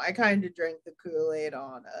right now. I kind of drank the Kool-Aid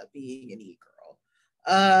on being an e-girl.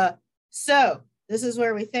 So this is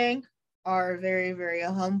where we thank our very, very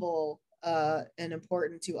humble and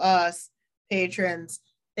important to us patrons.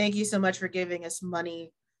 Thank you so much for giving us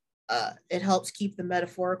money. It helps keep the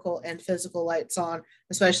metaphorical and physical lights on,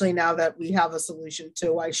 especially now that we have a solution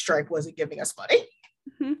to why Stripe wasn't giving us money.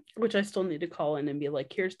 Which I still need to call in and be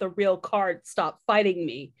like, here's the real card. Stop fighting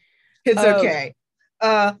me. It's okay.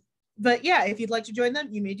 But yeah, if you'd like to join them,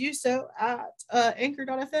 you may do so at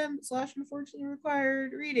anchor.fm/unfortunately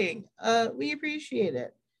required reading. We appreciate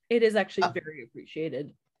it. It is actually very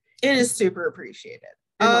appreciated. It is super appreciated.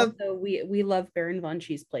 And also we love Baron von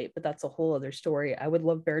Cheeseplate, but that's a whole other story. I would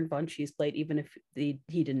love Baron von Cheeseplate even if he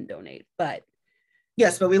didn't donate. But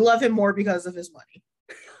yes, but we love him more because of his money.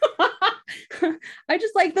 I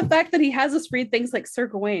just like the fact that he has us read things like Sir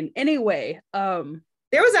Gawain. Anyway, there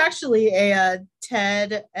was actually a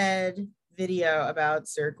TED Ed video about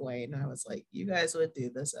Sir Gawain. I was like, you guys would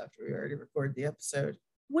do this after we already recorded the episode.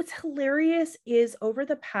 What's hilarious is over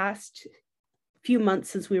the past few months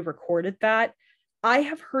since we recorded that, I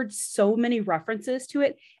have heard so many references to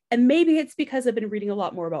it. And maybe it's because I've been reading a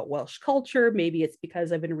lot more about Welsh culture. Maybe it's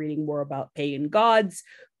because I've been reading more about pagan gods.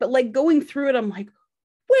 But like going through it, I'm like,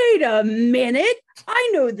 wait a minute.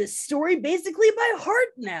 I know this story basically by heart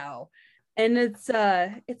now. And it's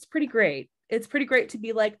pretty great. It's pretty great to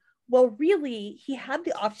be like, well, really, he had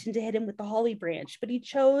the option to hit him with the holly branch, but he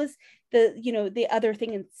chose the other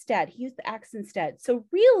thing instead. He used the axe instead. So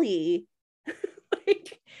really,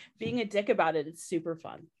 like being a dick about it is super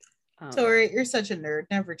fun. Tori, you're such a nerd.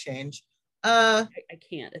 Never change. I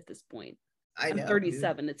can't at this point. I'm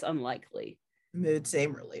 37. It's unlikely. Mood,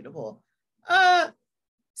 same, relatable.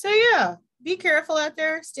 So yeah, be careful out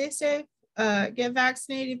there. Stay safe. Get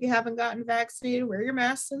vaccinated if you haven't gotten vaccinated. Wear your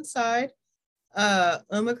masks inside.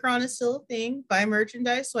 Omicron is still a thing. Buy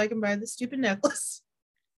merchandise so I can buy the stupid necklace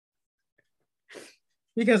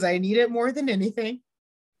because I need it more than anything.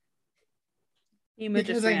 Nemo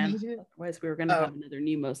just ran. Otherwise, we were going to have another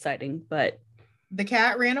Nemo sighting, but the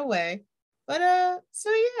cat ran away. But so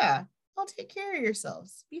yeah, I'll take care of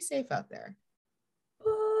yourselves. Be safe out there.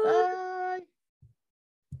 Bye.